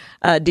 are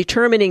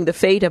determining the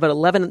fate of an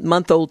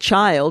 11-month-old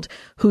child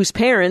whose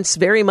parents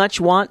very much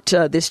want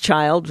this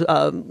child,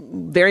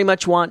 very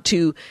much want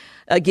to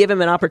give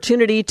him an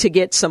opportunity to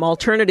get some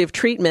alternative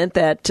treatment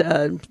that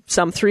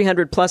some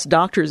 300-plus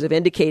doctors have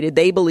indicated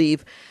they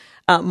believe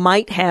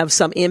might have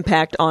some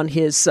impact on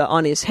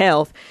his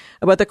health.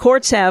 But the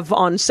courts have,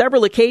 on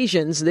several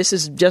occasions, this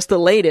is just the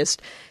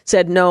latest,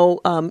 said no,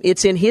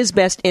 it's in his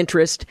best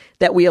interest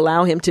that we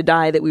allow him to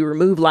die, that we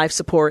remove life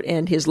support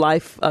and his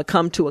life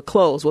come to a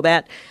close. Well,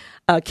 that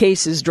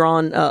case has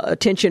drawn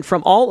attention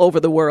from all over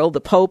the world, the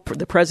Pope,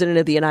 the President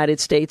of the United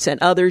States,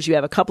 and others. You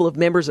have a couple of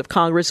members of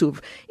Congress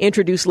who've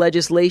introduced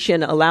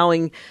legislation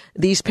allowing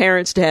these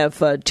parents to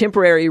have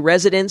temporary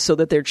residence so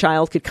that their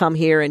child could come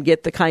here and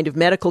get the kind of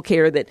medical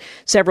care that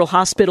several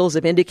hospitals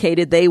have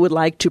indicated they would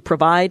like to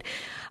provide.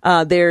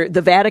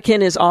 The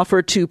Vatican is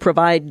offered to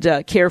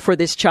provide care for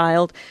this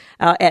child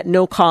at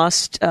no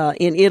cost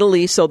in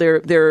Italy, so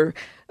there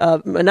a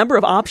number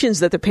of options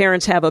that the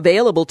parents have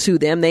available to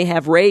them. They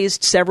have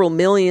raised several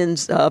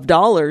millions of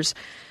dollars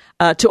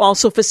to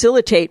also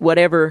facilitate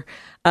whatever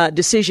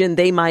decision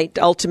they might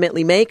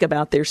ultimately make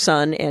about their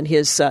son and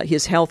his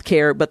health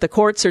care. But the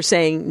courts are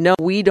saying, no,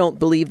 we don't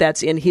believe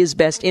that's in his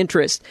best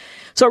interest.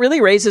 So it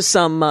really raises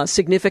some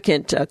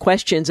significant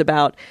questions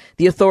about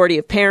the authority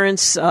of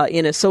parents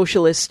in a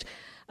socialist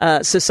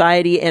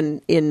society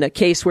and in a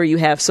case where you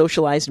have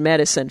socialized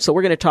medicine. So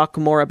we're going to talk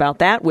more about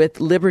that with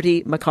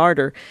Liberty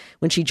McArthur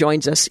when she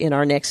joins us in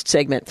our next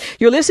segment.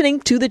 You're listening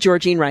to The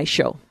Georgene Rice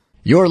Show.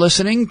 You're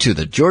listening to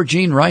The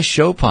Georgene Rice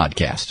Show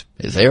podcast.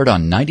 It's aired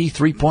on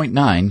 93.9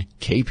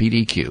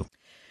 KPDQ.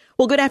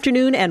 Well, good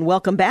afternoon and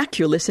welcome back.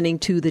 You're listening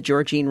to The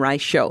Georgene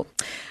Rice Show.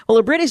 Well,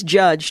 a British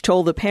judge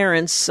told the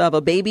parents of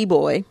a baby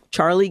boy,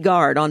 Charlie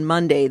Gard, on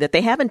Monday that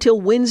they have until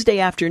Wednesday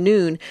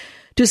afternoon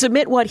to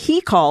submit what he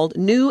called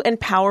new and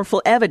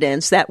powerful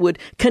evidence that would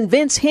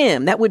convince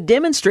him, that would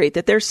demonstrate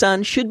that their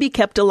son should be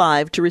kept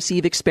alive to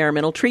receive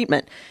experimental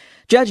treatment.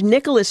 Judge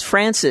Nicholas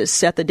Francis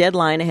set the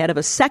deadline ahead of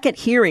a second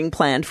hearing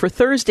planned for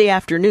Thursday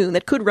afternoon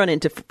that could run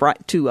into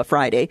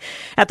Friday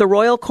at the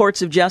Royal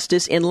Courts of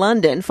Justice in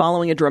London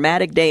following a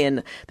dramatic day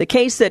in the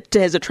case that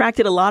has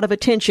attracted a lot of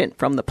attention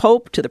from the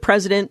Pope to the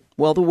President,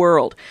 well, the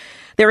world.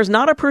 There is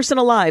not a person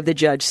alive, the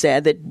judge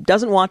said, that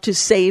doesn't want to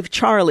save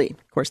Charlie.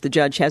 Of course, the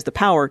judge has the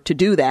power to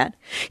do that.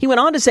 He went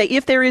on to say,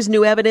 if there is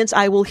new evidence,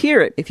 I will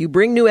hear it. If you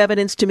bring new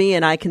evidence to me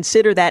and I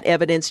consider that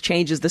evidence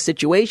changes the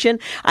situation,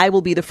 I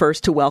will be the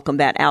first to welcome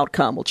that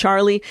outcome. Well,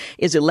 Charlie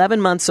is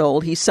 11 months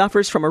old. He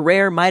suffers from a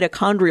rare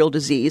mitochondrial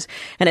disease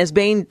and has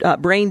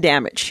brain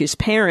damage. His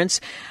parents,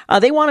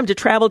 they want him to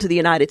travel to the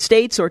United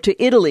States or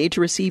to Italy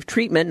to receive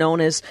treatment known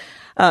as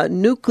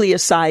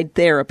nucleoside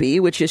therapy,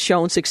 which has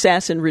shown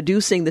success in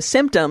reducing the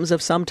symptoms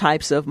of some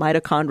types of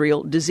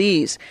mitochondrial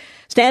disease.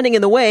 Standing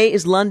in the way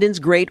is London's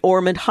Great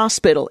Ormond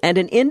Hospital and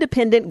an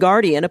independent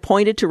guardian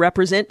appointed to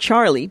represent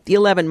Charlie, the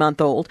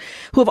 11-month-old,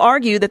 who have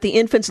argued that the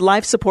infant's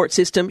life support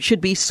system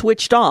should be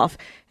switched off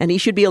and he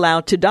should be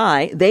allowed to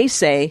die, they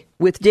say,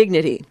 with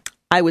dignity.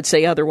 I would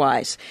say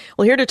otherwise.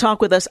 Well, here to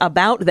talk with us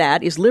about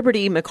that is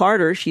Liberty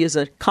McCarter. She is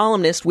a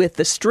columnist with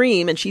The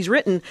Stream, and she's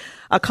written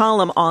a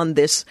column on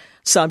this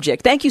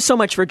subject. Thank you so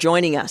much for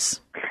joining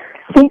us.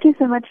 Thank you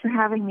so much for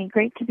having me.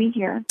 Great to be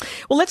here.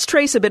 Well, let's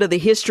trace a bit of the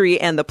history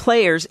and the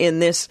players in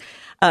this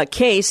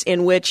case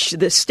in which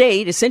the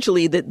state,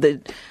 essentially the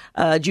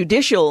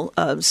judicial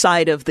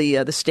side of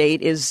the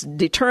state, is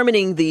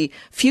determining the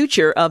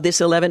future of this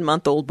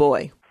 11-month-old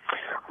boy.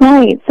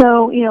 Right.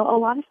 So, a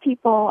lot of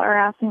people are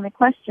asking the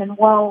question,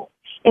 well,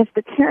 if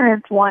the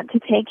parents want to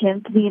take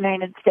him to the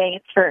United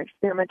States for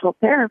experimental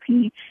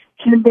therapy,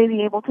 shouldn't they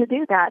be able to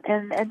do that?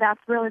 And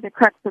that's really the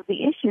crux of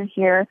the issue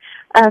here.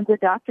 The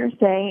doctors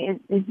say,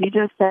 as you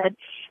just said,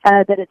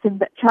 that it's in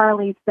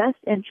Charlie's best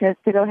interest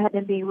to go ahead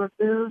and be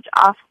removed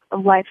off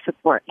of life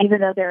support,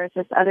 even though there is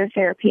this other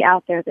therapy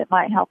out there that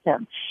might help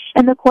him.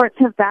 And the courts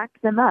have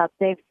backed them up.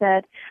 They've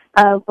said,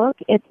 look,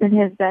 it's in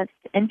his best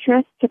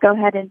interest to go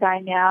ahead and die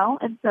now.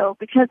 And so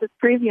because of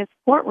previous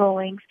court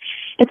rulings,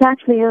 it's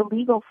actually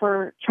illegal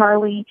for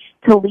Charlie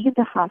to leave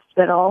the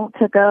hospital,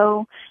 to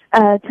go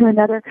to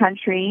another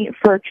country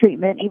for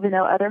treatment, even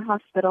though other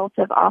hospitals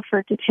have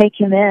offered to take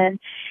him in.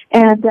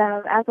 And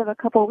as of a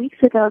couple of weeks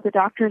ago, the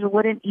doctors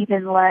wouldn't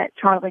even let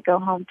Charlie go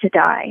home to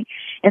die.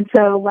 And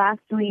so last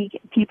week,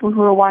 people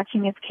who were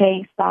watching his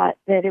case thought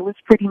that it was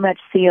pretty much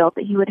sealed,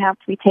 that he would have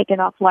to be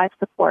taken off life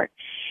support.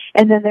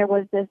 And then there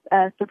was this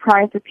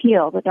surprise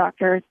appeal. The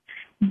doctors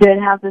did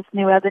have this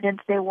new evidence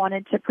they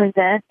wanted to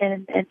present,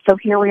 and so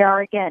here we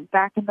are again,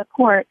 back in the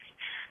courts.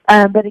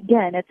 But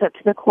again, it's up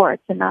to the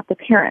courts and not the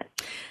parents.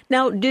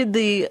 Now, did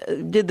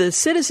the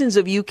citizens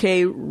of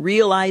UK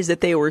realize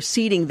that they were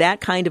ceding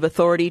that kind of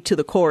authority to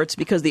the courts?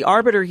 Because the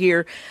arbiter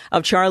here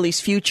of Charlie's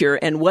future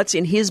and what's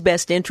in his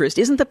best interest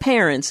isn't the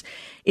parents.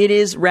 It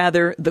is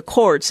rather the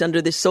courts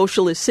under this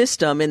socialist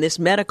system and this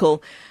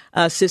medical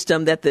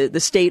system that the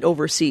state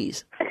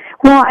oversees.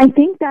 Well, I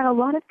think that a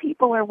lot of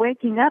people are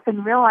waking up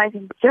and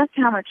realizing just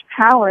how much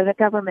power the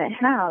government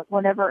has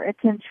whenever it's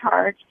in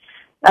charge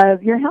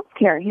of your health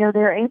care.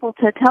 They're able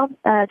to tell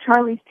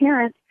Charlie's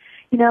parents,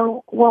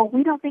 well,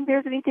 we don't think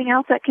there's anything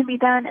else that can be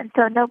done, and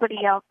so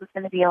nobody else is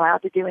going to be allowed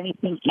to do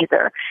anything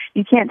either.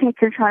 You can't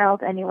take your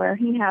child anywhere.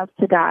 He has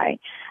to die.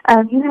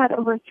 You had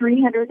over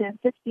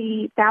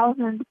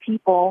 350,000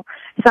 people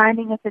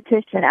signing a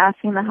petition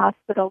asking the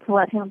hospital to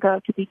let him go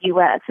to the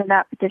U.S., and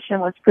that petition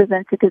was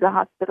presented to the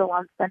hospital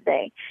on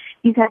Sunday.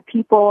 You've had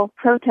people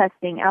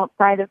protesting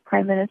outside of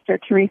Prime Minister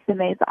Theresa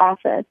May's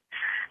office.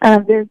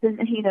 There's been,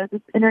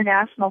 this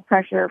international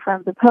pressure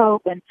from the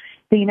Pope and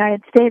the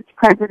United States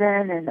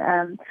President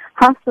and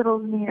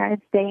hospitals in the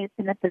United States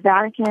and at the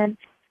Vatican.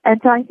 And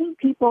so I think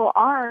people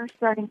are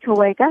starting to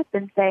wake up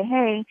and say,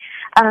 hey,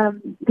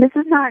 this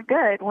is not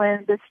good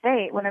when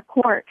when a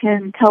court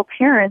can tell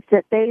parents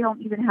that they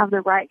don't even have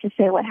the right to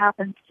say what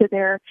happens to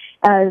their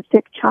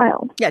sick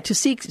child. Yeah, to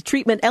seek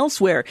treatment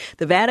elsewhere.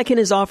 The Vatican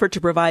has offered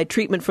to provide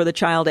treatment for the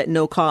child at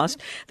no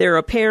cost. There are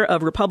a pair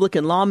of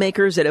Republican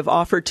lawmakers that have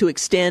offered to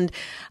extend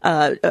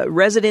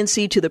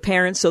residency to the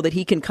parents so that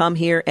he can come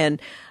here and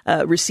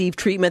receive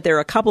treatment. There are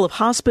a couple of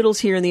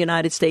hospitals here in the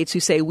United States who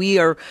say we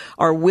are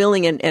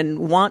willing and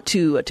want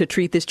to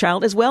treat this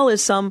child, as well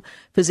as some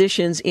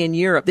physicians in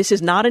Europe. This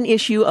is not an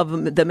issue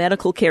of the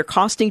medical care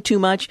costing too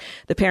much.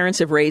 The parents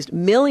have raised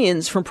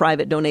millions from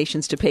private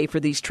donations to pay for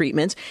these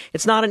treatments.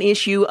 It's not an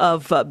issue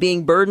of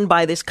being burdened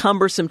by this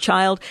cumbersome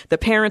child. The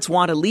parents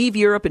want to leave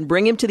Europe and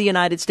bring him to the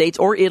United States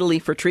or Italy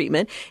for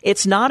treatment.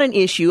 It's not an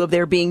issue of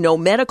there being no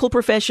medical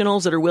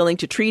professionals that are willing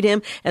to treat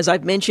him. As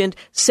I've mentioned,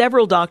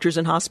 several doctors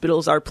and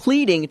hospitals are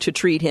pleading to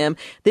treat him.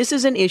 This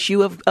is an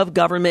issue of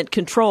government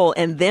control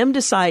and them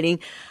deciding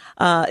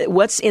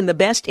what's in the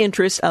best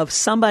interest of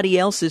somebody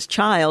else's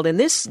child. And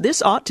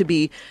this ought to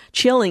be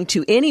chilling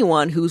to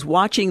anyone who's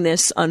watching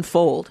this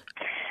unfold.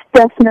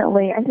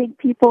 Definitely. I think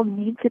people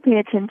need to pay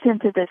attention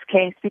to this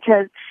case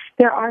because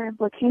there are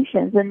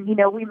implications. And,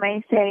 we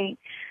may say,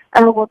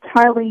 well,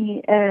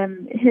 Charlie,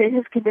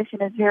 his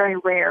condition is very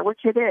rare,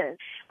 which it is.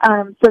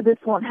 So this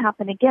won't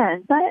happen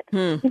again. But,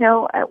 you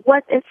know,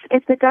 what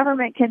if the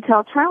government can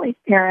tell Charlie's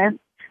parents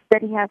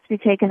that he has to be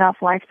taken off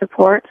life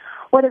support,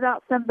 what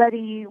about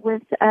somebody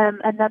with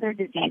another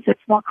disease that's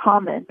more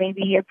common,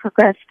 maybe a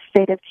progressed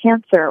state of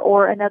cancer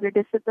or another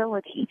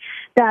disability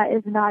that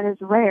is not as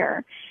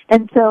rare?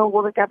 And so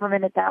will the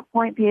government at that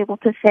point be able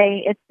to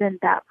say it's in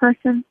that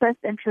person's best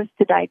interest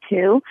to die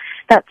too?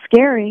 That's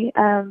scary,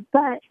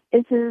 but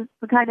this is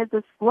kind of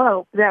the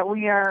slope that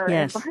we are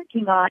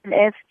embarking on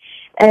if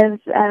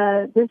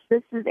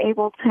this is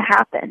able to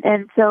happen.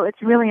 And so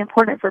it's really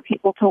important for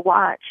people to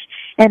watch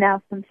and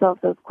ask themselves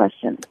those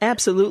questions.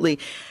 Absolutely.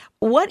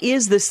 What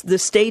is the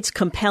state's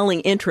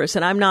compelling interest?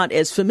 And I'm not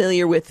as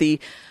familiar with the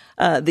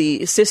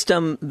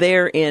system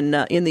there in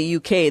the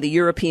UK, the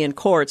European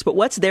courts, but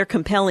what's their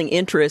compelling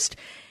interest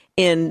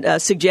in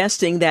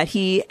suggesting that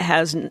he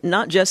has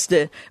not just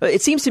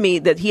it seems to me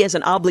that he has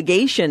an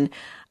obligation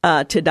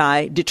to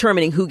die,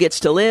 determining who gets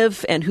to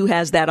live and who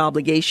has that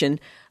obligation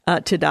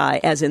to die,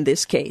 as in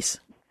this case?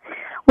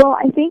 Well,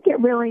 I think it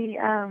really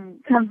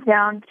comes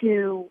down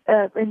to,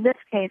 in this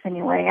case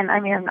anyway, and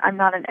I mean, I'm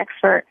not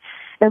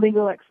a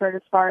legal expert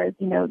as far as,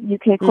 you know,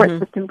 UK court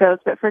system goes,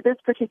 but for this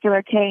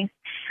particular case,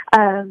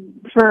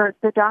 for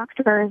the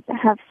doctors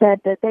have said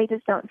that they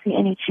just don't see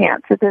any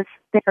chance that this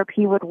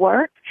therapy would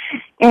work,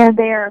 and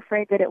they are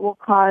afraid that it will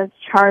cause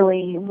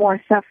Charlie more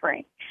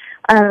suffering.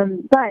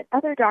 But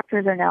other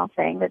doctors are now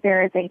saying that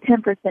there is a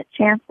 10%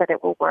 chance that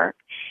it will work,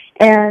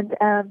 and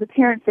the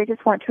parents, they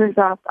just want to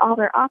exhaust all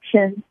their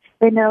options.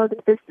 They know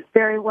that this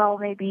very well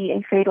may be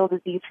a fatal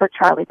disease for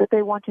Charlie, but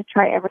they want to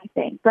try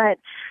everything. But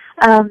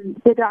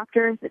the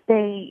doctors,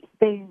 they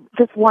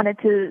just wanted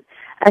to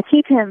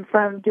keep him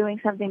from doing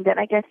something that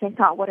I guess they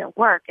thought wouldn't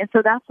work. And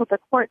so that's what the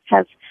courts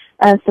have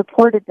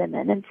supported them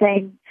in, and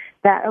saying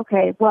that,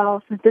 okay,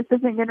 well, since this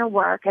isn't going to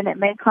work and it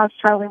may cause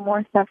Charlie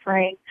more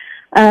suffering,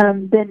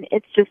 then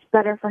it's just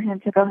better for him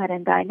to go ahead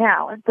and die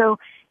now. And so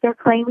they're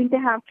claiming to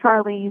have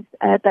Charlie's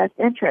best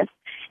interest.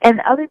 And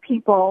other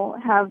people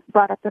have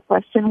brought up the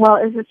question, well,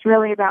 is this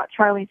really about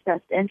Charlie's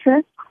best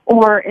interest,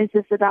 or is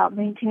this about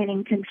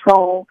maintaining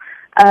control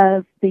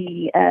of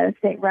the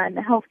state-run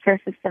healthcare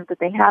system that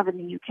they have in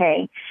the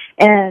UK?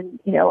 And,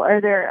 you know,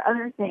 are there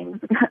other things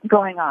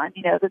going on,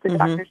 you know, that the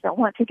doctors don't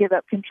want to give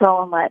up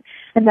control and let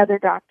another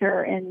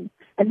doctor in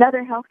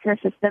another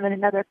healthcare system in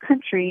another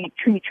country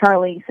treat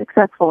Charlie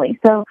successfully?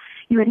 So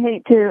you would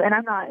hate to, and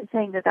I'm not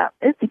saying that that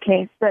is the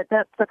case, but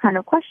that's the kind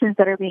of questions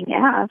that are being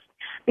asked,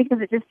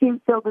 because it just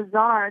seems so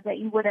bizarre that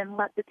you wouldn't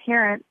let the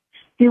parents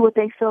do what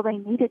they feel they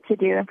needed to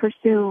do and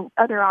pursue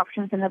other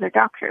options and other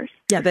doctors.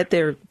 Yeah, that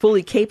they're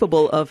fully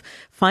capable of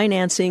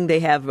financing. They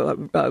have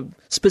a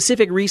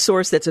specific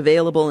resource that's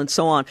available and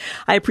so on.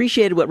 I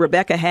appreciated what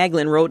Rebecca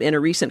Hagelin wrote in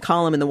a recent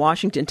column in the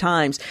Washington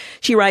Times.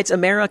 She writes,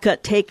 "America,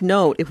 take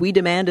note. If we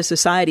demand a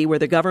society where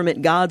the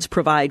government gods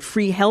provide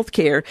free health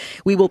care,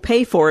 we will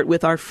pay for it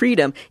with our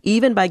freedom,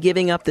 even by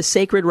giving up the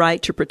sacred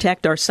right to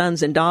protect our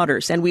sons and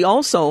daughters. And we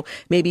also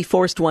may be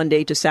forced one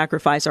day to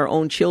sacrifice our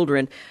own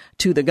children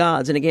to the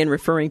gods." And again,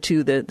 referring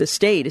to the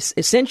state,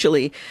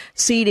 essentially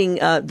ceding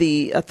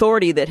the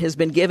authority that has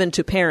been given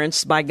to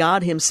parents by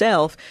God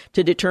himself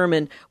to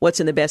determine what's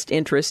in the best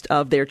interest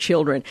of their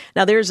children.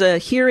 Now, there's a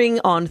hearing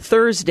on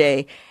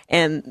Thursday,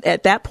 and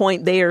at that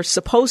point, they are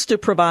supposed to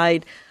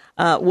provide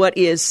what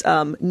is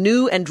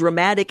new and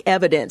dramatic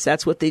evidence.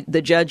 That's what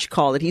the judge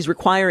called it. He's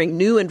requiring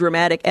new and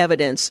dramatic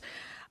evidence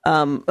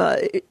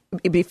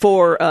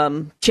before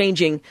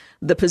changing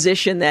the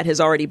position that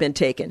has already been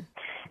taken.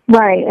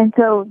 Right, and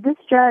so this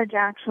judge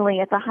actually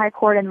at the High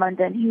Court in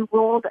London, he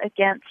ruled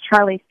against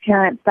Charlie's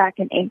parents back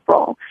in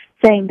April,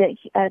 saying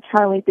that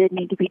Charlie did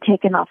need to be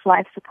taken off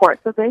life support.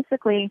 So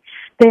basically,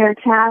 they are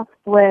tasked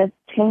with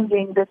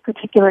changing this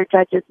particular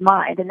judge's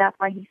mind, and that's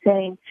why he's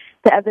saying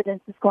the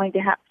evidence is going to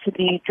have to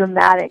be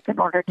dramatic in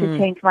order to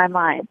change my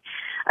mind.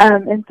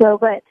 And so,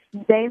 but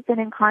they've been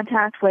in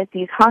contact with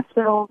these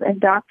hospitals and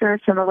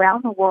doctors from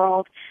around the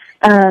world.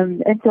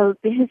 And so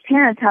his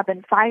parents have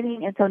been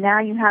fighting, and so now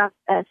you have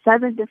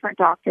 7 different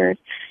doctors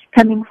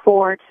coming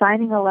forward,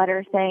 signing a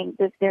letter saying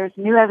that there's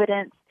new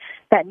evidence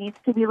that needs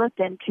to be looked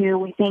into.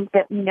 We think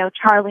that, you know,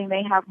 Charlie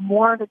may have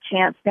more of a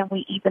chance than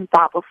we even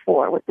thought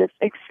before with this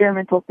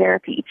experimental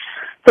therapy.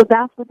 So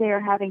that's what they are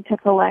having to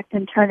collect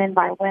and turn in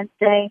by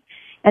Wednesday.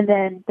 And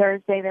then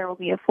Thursday, there will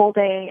be a full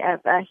day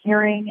of a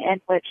hearing in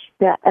which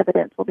the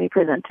evidence will be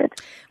presented.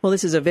 Well,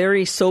 this is a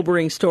very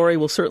sobering story.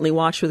 We'll certainly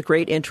watch with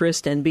great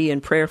interest and be in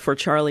prayer for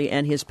Charlie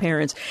and his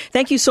parents.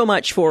 Thank you so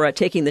much for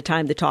taking the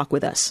time to talk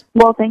with us.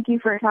 Well, thank you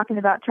for talking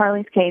about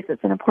Charlie's case.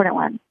 It's an important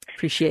one.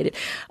 Appreciate it.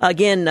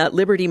 Again,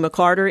 Liberty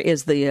McCarter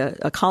is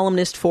a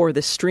columnist for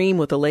The Stream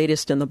with the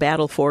latest in the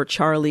battle for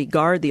Charlie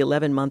Gard, the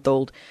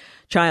 11-month-old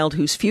child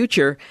whose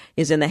future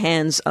is in the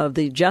hands of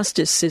the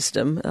justice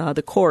system,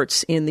 the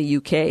courts in the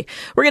UK.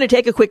 We're going to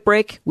take a quick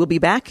break. We'll be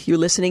back. You're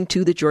listening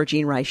to The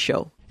Georgene Rice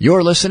Show.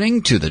 You're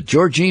listening to The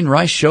Georgene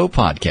Rice Show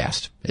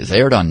podcast. It's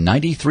aired on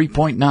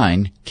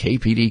 93.9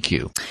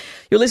 KPDQ.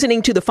 You're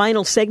listening to the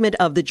final segment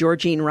of the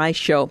Georgene Rice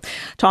Show,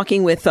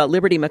 talking with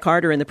Liberty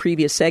McCarter in the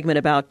previous segment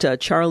about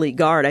Charlie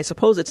Gard. I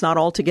suppose it's not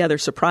altogether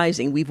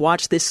surprising. We've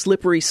watched this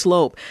slippery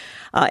slope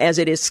as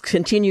it has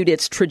continued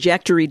its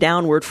trajectory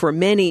downward for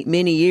many,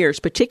 many years,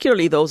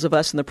 particularly those of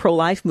us in the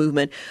pro-life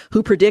movement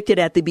who predicted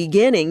at the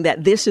beginning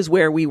that this is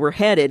where we were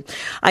headed.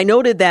 I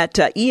noted that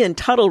Ian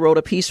Tuttle wrote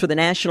a piece for the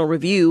National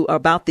Review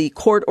about the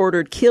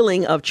court-ordered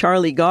killing of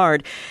Charlie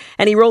Gard,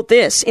 and he wrote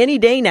this: "Any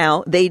day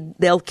now,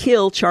 they'll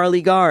kill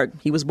Charlie Gard.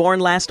 He was born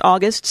last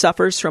August,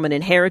 suffers from an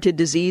inherited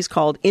disease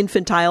called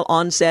infantile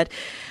onset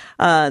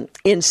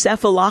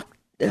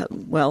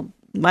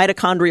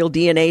mitochondrial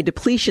DNA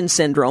depletion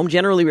syndrome,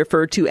 generally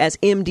referred to as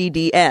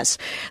MDDS.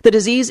 The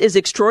disease is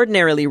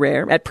extraordinarily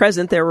rare. At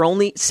present, there are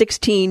only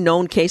 16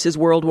 known cases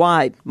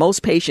worldwide.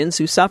 Most patients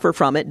who suffer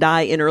from it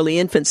die in early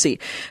infancy.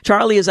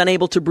 Charlie is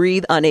unable to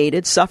breathe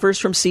unaided, suffers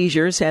from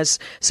seizures, has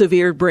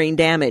severe brain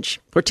damage.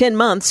 For 10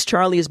 months,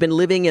 Charlie has been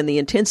living in the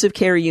intensive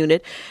care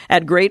unit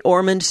at Great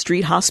Ormond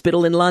Street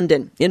Hospital in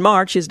London. In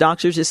March, his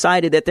doctors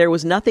decided that there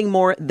was nothing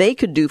more they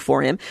could do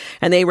for him,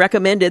 and they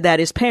recommended that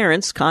his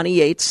parents, Connie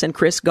Yates and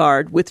Chris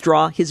Gard,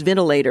 withdraw his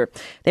ventilator.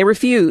 They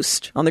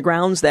refused on the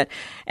grounds that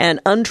an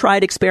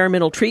untried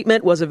experimental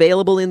treatment was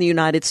available in the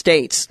United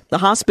States. The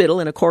hospital,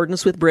 in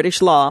accordance with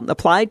British law,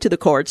 applied to the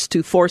courts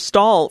to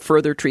forestall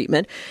further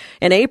treatment.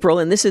 In April,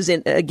 and this is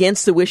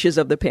against the wishes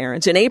of the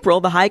parents, in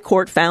April, the High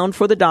Court found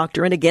for the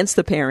doctor and against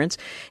the parents.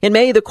 In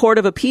May, the Court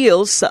of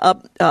Appeals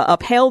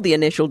upheld the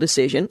initial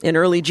decision. In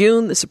early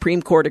June, the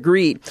Supreme Court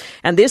agreed.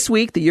 And this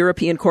week, the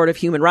European Court of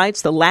Human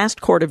Rights, the last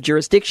court of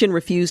jurisdiction,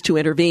 refused to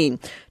intervene.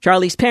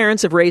 Charlie's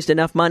parents have raised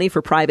enough money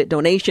for private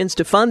donations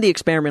to fund the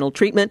experimental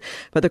treatment,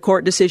 but the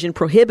court decision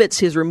prohibits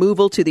his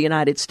removal to the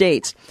United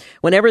States.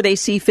 Whenever they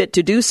see fit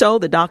to do so,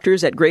 the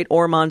doctors at Great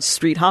Ormond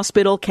Street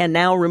Hospital can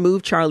now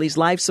remove Charlie's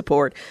life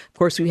support. Of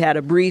course, we had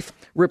a brief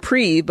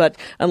reprieve, but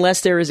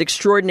unless there is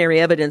extraordinary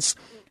evidence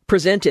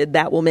presented,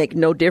 that will make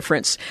no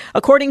difference.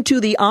 According to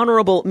the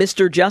Honorable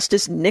Mr.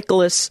 Justice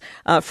Nicholas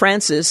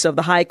Francis of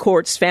the High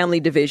Court's Family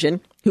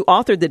Division, who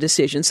authored the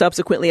decision,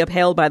 subsequently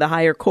upheld by the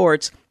higher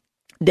courts,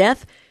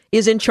 death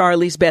is in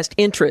Charlie's best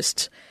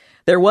interests.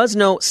 There was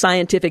no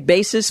scientific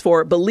basis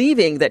for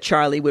believing that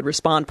Charlie would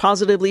respond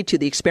positively to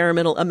the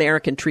experimental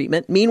American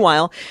treatment.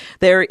 Meanwhile,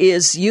 there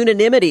is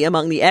unanimity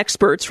among the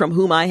experts from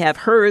whom I have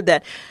heard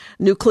that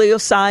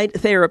nucleoside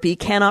therapy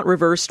cannot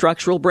reverse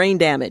structural brain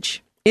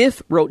damage.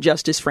 If, wrote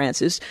Justice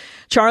Francis,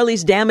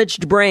 Charlie's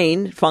damaged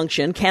brain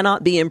function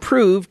cannot be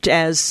improved,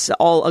 as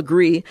all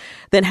agree,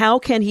 then how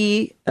can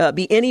he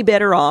be any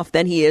better off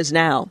than he is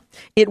now?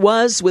 It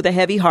was with a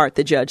heavy heart,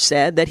 the judge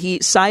said, that he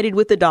sided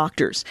with the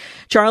doctors.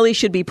 Charlie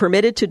should be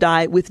permitted to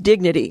die with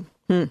dignity.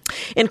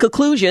 In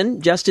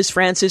conclusion, Justice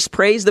Francis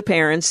praised the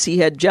parents he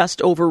had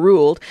just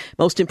overruled.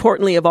 Most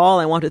importantly of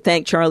all, I want to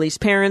thank Charlie's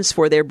parents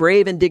for their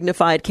brave and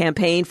dignified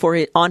campaign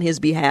on his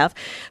behalf,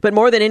 but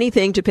more than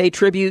anything, to pay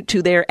tribute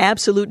to their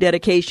absolute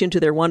dedication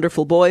to their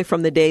wonderful boy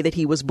from the day that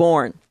he was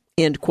born.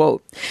 End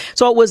quote.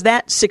 So it was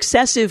that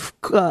successive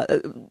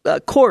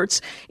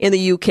courts in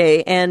the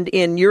UK and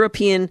in Europe,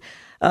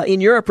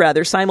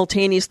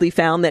 simultaneously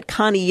found that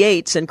Connie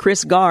Yates and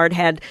Chris Gard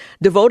had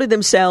devoted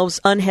themselves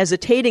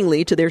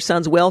unhesitatingly to their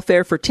son's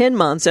welfare for 10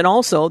 months, and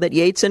also that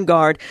Yates and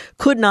Gard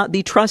could not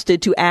be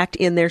trusted to act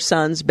in their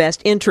son's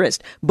best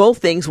interest. Both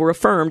things were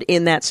affirmed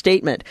in that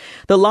statement.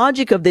 The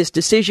logic of this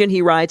decision,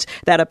 he writes,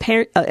 that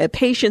a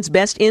patient's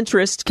best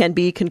interests can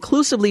be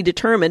conclusively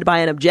determined by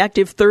an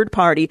objective third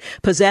party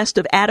possessed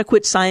of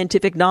adequate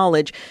scientific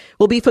knowledge,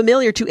 will be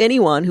familiar to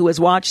anyone who has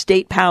watched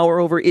state power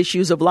over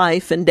issues of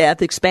life and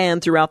death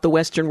expand throughout the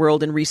Western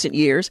world in recent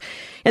years.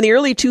 In the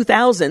early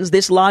 2000s,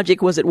 this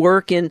logic was at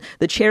work in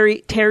the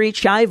Terry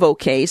Schiavo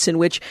case, in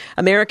which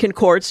American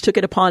courts took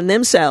it upon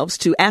themselves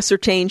to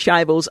ascertain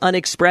Schiavo's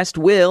unexpressed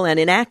will and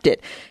enact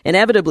it.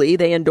 Inevitably,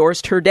 they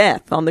endorsed her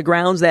death on the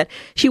grounds that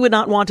she would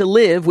not want to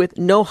live with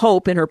no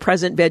hope in her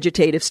present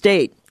vegetative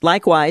state.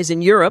 Likewise,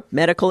 in Europe,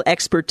 medical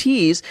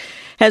expertise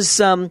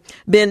has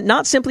been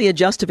not simply a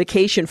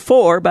justification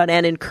for, but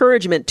an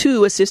encouragement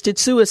to assisted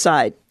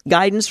suicide.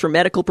 Guidance from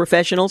medical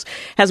professionals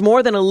has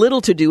more than a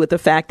little to do with the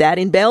fact that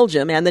in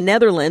Belgium and the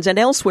Netherlands and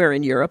elsewhere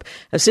in Europe,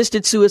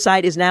 assisted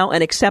suicide is now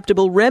an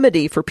acceptable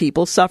remedy for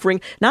people suffering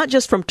not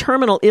just from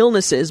terminal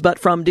illnesses, but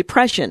from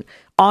depression,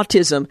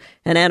 autism,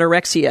 and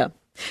anorexia.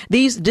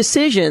 These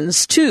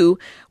decisions, too,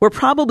 were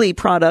probably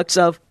products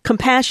of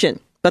compassion.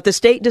 But the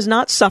state does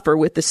not suffer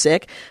with the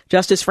sick.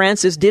 Justice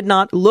Francis did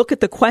not look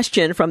at the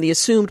question from the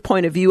assumed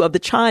point of view of the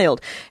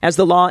child, as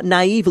the law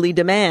naively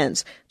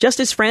demands.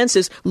 Justice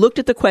Francis looked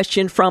at the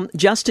question from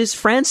Justice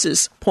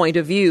Francis' point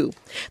of view.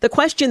 The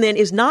question then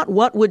is not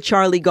what would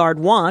Charlie Gard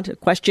want, a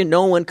question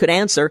no one could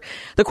answer.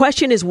 The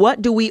question is,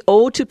 what do we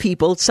owe to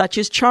people such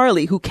as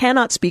Charlie, who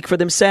cannot speak for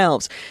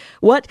themselves?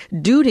 What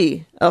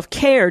duty of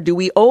care do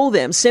we owe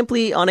them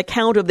simply on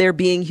account of their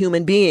being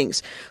human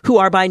beings, who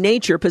are by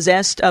nature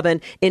possessed of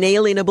an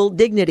inalienable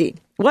dignity?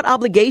 What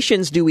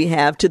obligations do we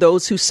have to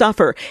those who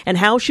suffer, and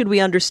how should we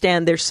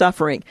understand their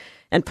suffering?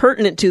 And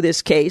pertinent to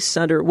this case,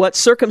 under what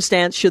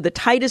circumstance should the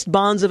tightest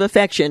bonds of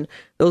affection,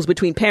 those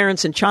between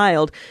parents and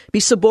child, be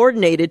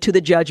subordinated to the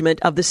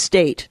judgment of the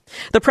state?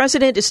 The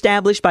precedent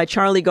established by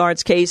Charlie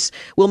Gard's case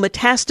will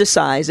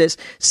metastasize as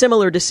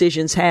similar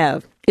decisions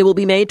have. It will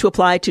be made to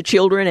apply to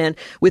children and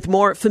with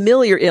more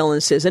familiar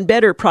illnesses and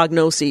better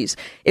prognoses.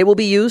 It will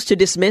be used to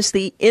dismiss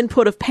the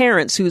input of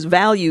parents whose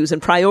values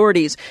and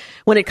priorities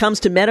when it comes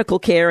to medical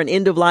care and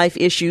end-of-life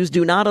issues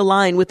do not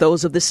align with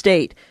those of the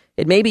state.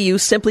 It may be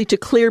used simply to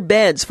clear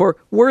beds for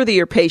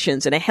worthier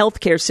patients in a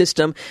healthcare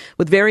system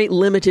with very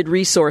limited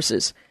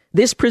resources.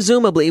 This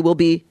presumably will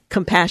be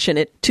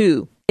compassionate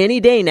too. Any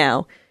day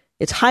now,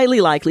 it's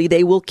highly likely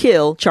they will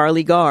kill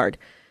Charlie Gard.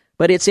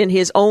 But it's in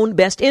his own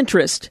best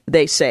interest,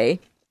 they say,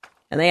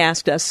 and they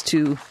asked us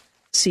to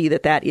see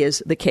that that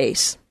is the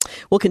case.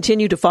 We'll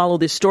continue to follow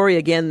this story.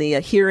 Again, the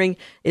hearing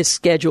is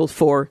scheduled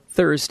for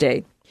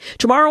Thursday.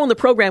 Tomorrow on the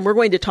program, we're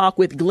going to talk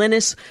with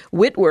Glynis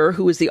Whitwer,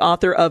 who is the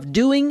author of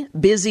Doing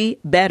Busy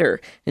Better,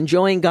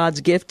 Enjoying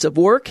God's Gifts of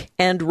Work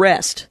and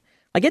Rest.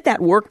 I get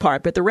that work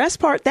part, but the rest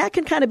part, that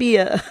can kind of be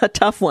a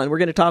tough one. We're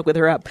going to talk with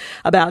her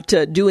about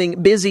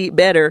doing busy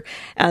better,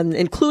 and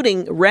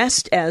including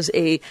rest as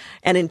an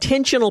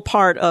intentional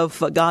part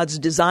of God's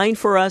design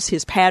for us,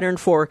 his pattern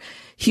for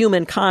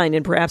humankind,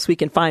 and perhaps we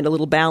can find a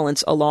little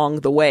balance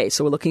along the way.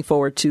 So we're looking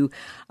forward to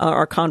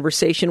our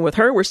conversation with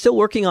her. We're still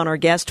working on our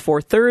guest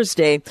for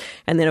Thursday,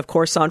 and then, of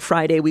course, on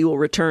Friday, we will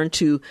return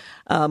to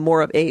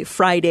more of a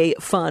Friday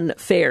fun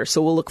fair.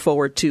 So we'll look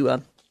forward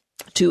to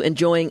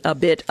enjoying a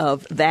bit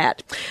of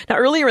that. Now,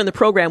 earlier in the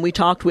program, we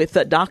talked with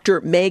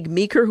Dr. Meg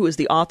Meeker, who is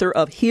the author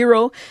of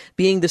Hero,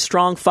 Being the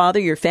Strong Father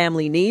Your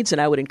Family Needs.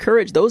 And I would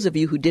encourage those of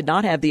you who did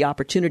not have the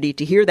opportunity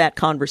to hear that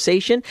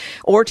conversation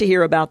or to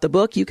hear about the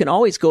book, you can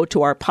always go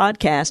to our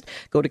podcast,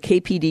 go to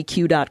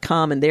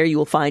kpdq.com, and there you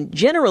will find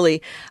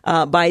generally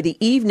by the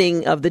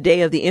evening of the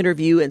day of the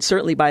interview, and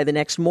certainly by the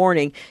next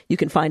morning, you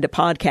can find a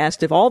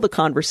podcast of all the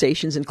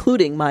conversations,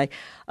 including my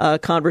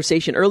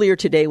conversation earlier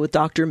today with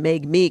Dr.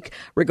 Meg Meek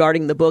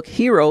regarding the book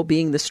Hero,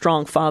 Being the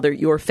Strong Father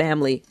Your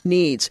Family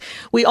Needs.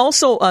 We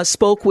also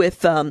spoke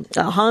with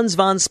Hans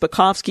von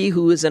Spakovsky,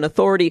 who is an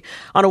authority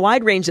on a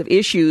wide range of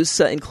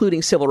issues,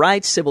 including civil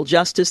rights, civil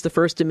justice, the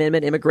First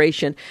Amendment,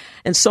 immigration,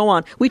 and so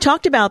on. We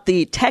talked about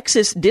the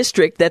Texas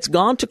district that's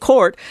gone to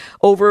court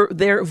over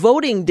their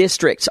voting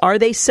districts. Are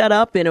they set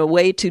up in a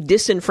way to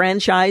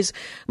disenfranchise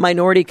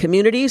minority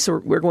communities?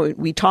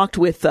 We talked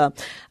with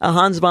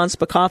Hans von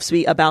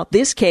Spakovsky about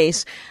this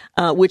case,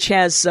 which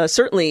has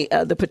certainly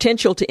the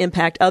potential to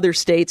impact other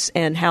states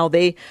and how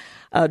they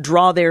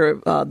draw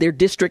their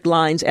district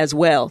lines as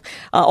well.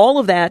 All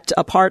of that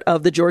a part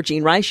of the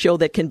Georgene Rice Show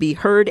that can be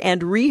heard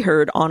and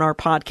reheard on our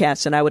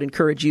podcast, and I would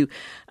encourage you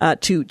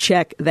to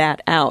check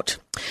that out.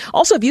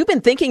 Also, if you've been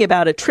thinking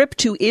about a trip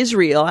to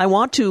Israel, I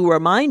want to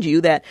remind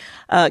you that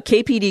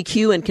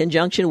KPDQ, in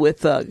conjunction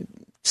with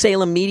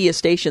Salem media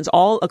stations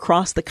all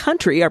across the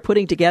country, are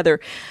putting together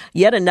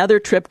yet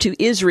another trip to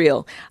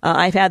Israel.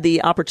 I've had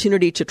the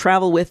opportunity to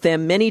travel with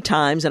them many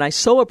times, and I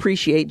so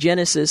appreciate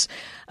Genesis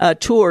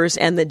Tours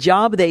and the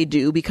job they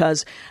do,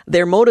 because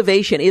their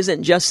motivation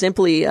isn't just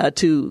simply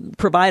to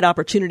provide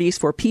opportunities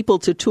for people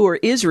to tour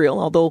Israel,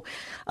 although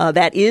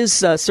that is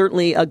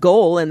certainly a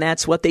goal, and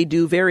that's what they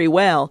do very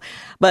well.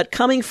 But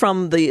coming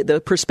from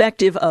the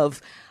perspective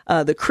of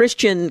the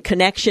Christian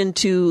connection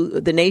to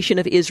the nation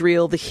of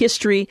Israel, the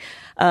history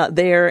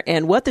there,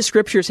 and what the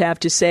scriptures have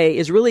to say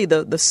is really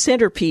the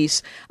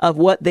centerpiece of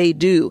what they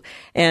do.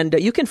 And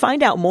you can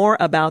find out more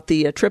about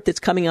the trip that's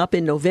coming up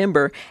in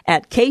November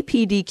at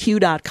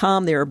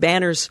kpdq.com. There are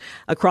banners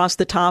across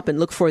the top, and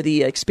look for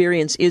the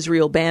Experience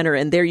Israel banner,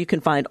 and there you can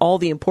find all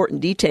the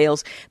important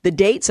details. The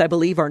dates, I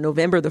believe, are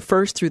November the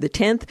 1st through the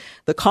 10th,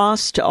 the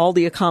cost, all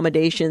the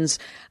accommodations,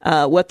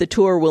 what the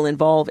tour will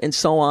involve, and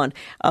so on.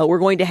 We're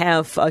going to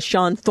have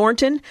Sean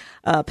Thornton.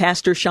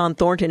 Pastor Sean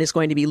Thornton is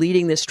going to be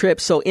leading this trip.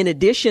 So in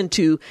addition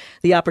to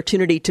the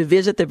opportunity to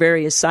visit the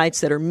various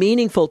sites that are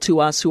meaningful to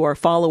us who are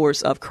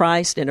followers of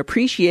Christ and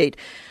appreciate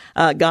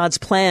God's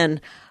plan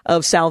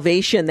of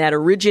salvation that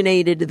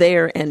originated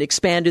there and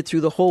expanded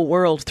through the whole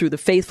world through the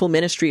faithful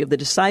ministry of the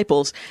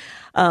disciples,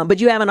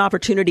 but you have an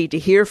opportunity to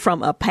hear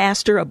from a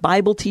pastor, a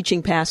Bible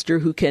teaching pastor,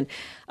 who can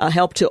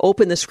help to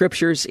open the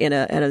scriptures in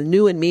a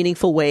new and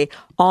meaningful way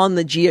on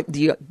the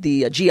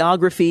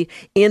geography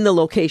in the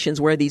locations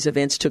where these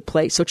events took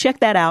place. So check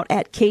that out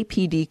at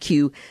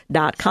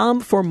kpdq.com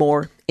for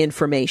more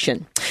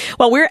information.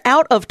 Well, we're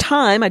out of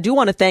time. I do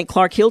want to thank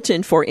Clark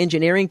Hilton for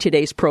engineering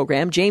today's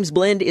program. James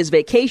Blend is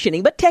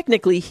vacationing, but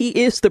technically he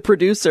is the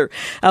producer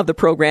of the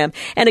program.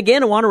 And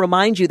again, I want to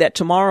remind you that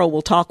tomorrow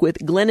we'll talk with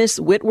Glynis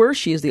Whitwer.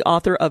 She is the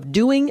author of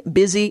Doing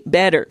Busy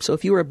Better. So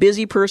if you are a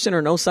busy person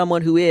or know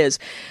someone who is,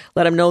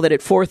 let them know that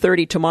at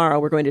 4:30 tomorrow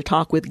we're going to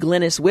talk with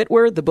Glynis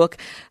Whitwer. The book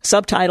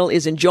subtitle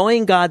is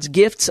Enjoying God's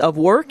Gifts of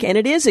Work, and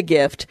it is a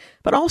gift,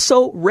 but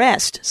also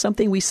rest,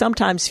 something we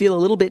sometimes feel a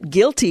little bit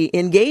guilty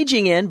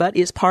engaging in, but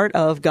is part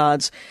of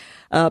God's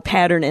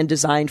pattern and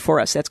designed for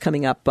us. That's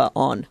coming up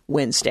on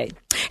Wednesday.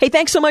 Hey,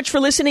 thanks so much for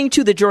listening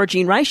to the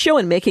Georgene Rice Show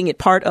and making it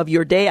part of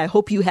your day. I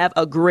hope you have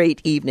a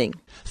great evening.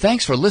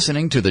 Thanks for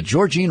listening to the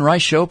Georgene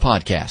Rice Show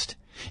podcast.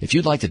 If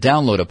you'd like to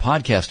download a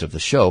podcast of the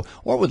show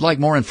or would like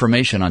more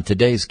information on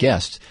today's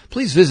guests,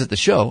 please visit the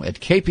show at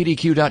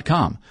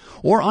kpdq.com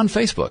or on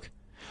Facebook.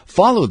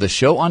 Follow the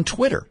show on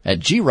Twitter at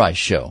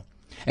GRiceShow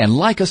and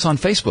like us on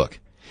Facebook.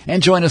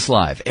 And join us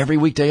live every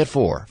weekday at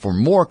 4 for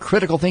more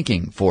critical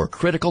thinking for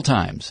critical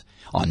times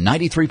on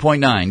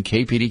 93.9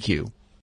 KPDQ.